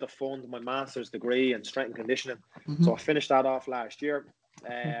was able to fund my master's degree in strength and conditioning. So I finished that off last year,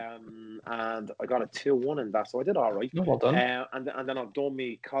 and I got a 2-1 in that. So I did all right. Well done. And then I've done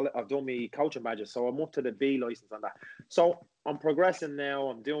me coaching badges. So I'm up to the B license on that. So I'm progressing now.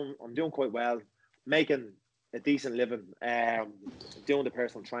 I'm doing quite well, making a decent living, doing the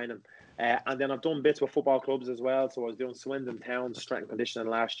personal training. And then I've done bits with football clubs as well. So I was doing Swindon Town strength and conditioning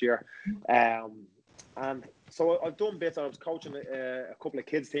last year. And so I've done bits. I was coaching a couple of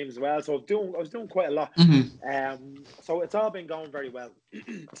kids teams as well. So I was doing quite a lot. So it's all been going very well.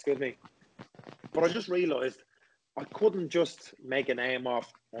 Excuse me. But I just realised I couldn't just make a name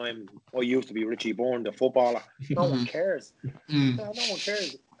off I used to be Richie Bourne, the footballer. No one cares. No one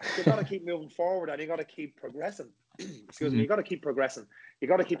cares. You got to keep moving forward, and you got to keep progressing. Excuse me. You got to keep progressing. You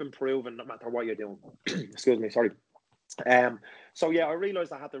got to keep improving no matter what you're doing. Excuse me. Sorry. So yeah, I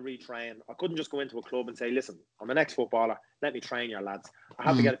realised I had to retrain. I couldn't just go into a club and say, listen, I'm an ex-footballer, let me train your lads. I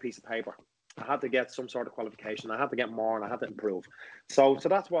had to get a piece of paper. I had to get some sort of qualification. I had to get more, and I had to improve. So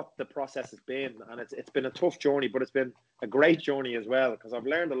that's what the process has been, and it's been a tough journey, but it's been a great journey as well, because I've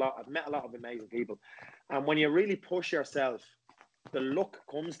learned a lot. I've met a lot of amazing people, and when you really push yourself, the luck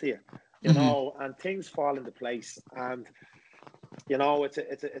comes to you, and things fall into place. And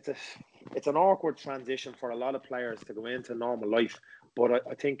it's an awkward transition for a lot of players to go into normal life. But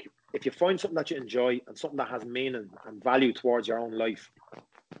I think if you find something that you enjoy and something that has meaning and value towards your own life,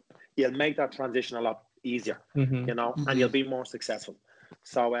 you'll make that transition a lot easier, and you'll be more successful.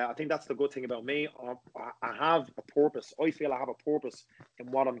 So I think that's the good thing about me. I have a purpose. I feel I have a purpose in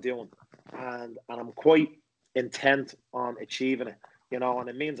what I'm doing, and I'm quite intent on achieving it, and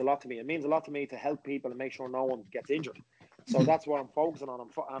it means a lot to me. It means a lot to me to help people and make sure no one gets injured. So that's what I'm focusing on.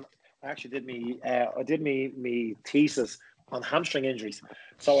 And I actually did me thesis on hamstring injuries.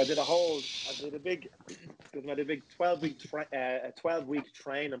 So I did a big 12-week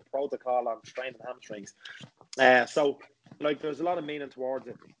training protocol on training hamstrings. So there's a lot of meaning towards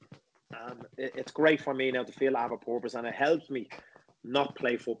it. And it's great for me now to feel I have a purpose, and it helps me not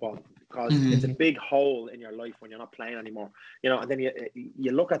play football, because it's a big hole in your life when you're not playing anymore. And then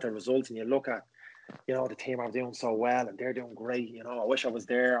you look at the results, and you look at, the team are doing so well and they're doing great. I wish I was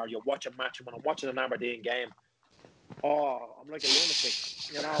there. Or you watch a match, and when I'm watching an Aberdeen game, I'm like a lunatic.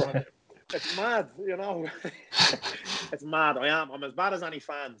 It's mad. It's mad. I'm as bad as any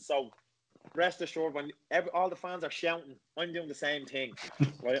fan. So rest assured, when all the fans are shouting, I'm doing the same thing,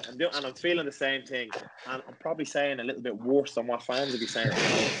 right? I'm feeling the same thing, and I'm probably saying a little bit worse than what fans would be saying.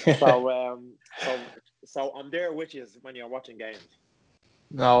 So I'm there with you when you're watching games.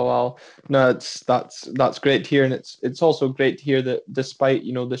 Oh well, no, that's great to hear, and it's also great to hear that despite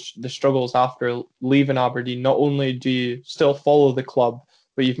the struggles after leaving Aberdeen, not only do you still follow the club,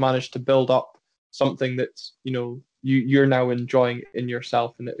 but you've managed to build up something that's you're now enjoying in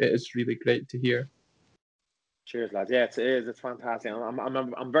yourself, and it is really great to hear. Cheers, lads. Yeah, it is. It's fantastic.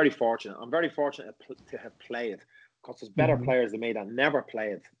 I'm very fortunate. I'm very fortunate to have played, because there's better players than me that never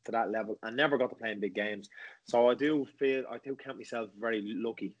played to that level and never got to play in big games. So I do count myself very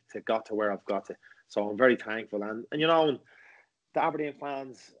lucky to got to where I've got to. So I'm very thankful. And the Aberdeen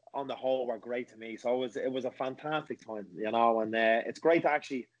fans on the whole were great to me. So it was a fantastic time, and it's great to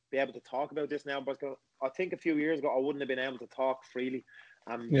actually be able to talk about this now, because I think a few years ago I wouldn't have been able to talk freely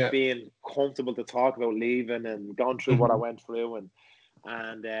and being comfortable to talk about leaving and going through what I went through,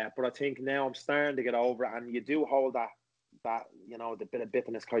 but I think now I'm starting to get over it, and you do hold that the bit of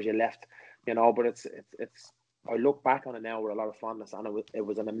bitterness because you left, but it's I look back on it now with a lot of fondness, and it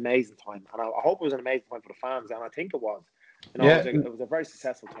was an amazing time, and I hope it was an amazing time for the fans, and I think it was. It was a very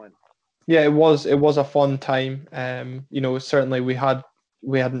successful time. Yeah, it was a fun time. Certainly we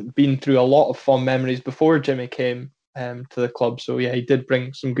hadn't been through a lot of fun memories before Jimmy came to the club. So yeah, he did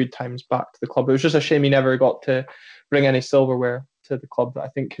bring some good times back to the club. It was just a shame he never got to bring any silverware to the club that I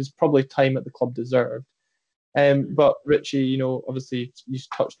think his probably time at the club deserved. But Richie, obviously you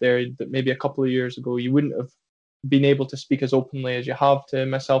touched there that maybe a couple of years ago you wouldn't have been able to speak as openly as you have to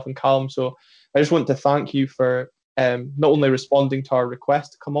myself and Callum. So I just want to thank you for not only responding to our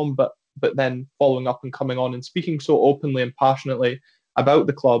request to come on, but then following up and coming on and speaking so openly and passionately about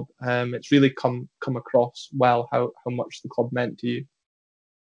the club. It's really come across well how much the club meant to you.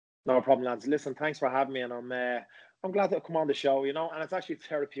 No problem, lads. Listen, thanks for having me, and I'm glad to come on the show. And it's actually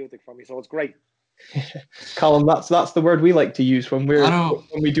therapeutic for me, so it's great. Callum, that's the word we like to use when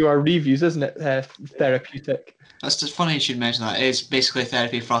we do our reviews, isn't it? Therapeutic. That's just funny you should mention that. It's basically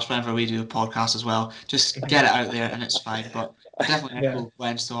therapy for us whenever we do a podcast as well. Just get it out there and it's fine. But definitely echo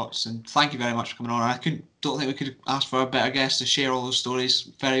Gwen's thoughts, and thank you very much for coming on. Don't think we could ask for a better guest to share all those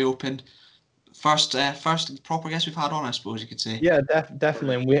stories. Very open. First proper guest we've had on, I suppose you could say. Yeah,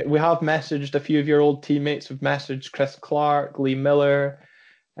 definitely. And we have messaged a few of your old teammates. We've messaged Chris Clark, Lee Miller,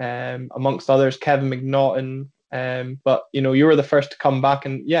 amongst others, Kevin McNaughton. But you were the first to come back,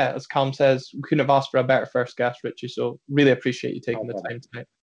 and yeah, as Cam says, we couldn't have asked for a better first guest, Richie. So really appreciate you taking the time tonight.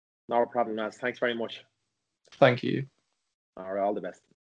 No problem, lads. Thanks very much. Thank you. All right, all the best.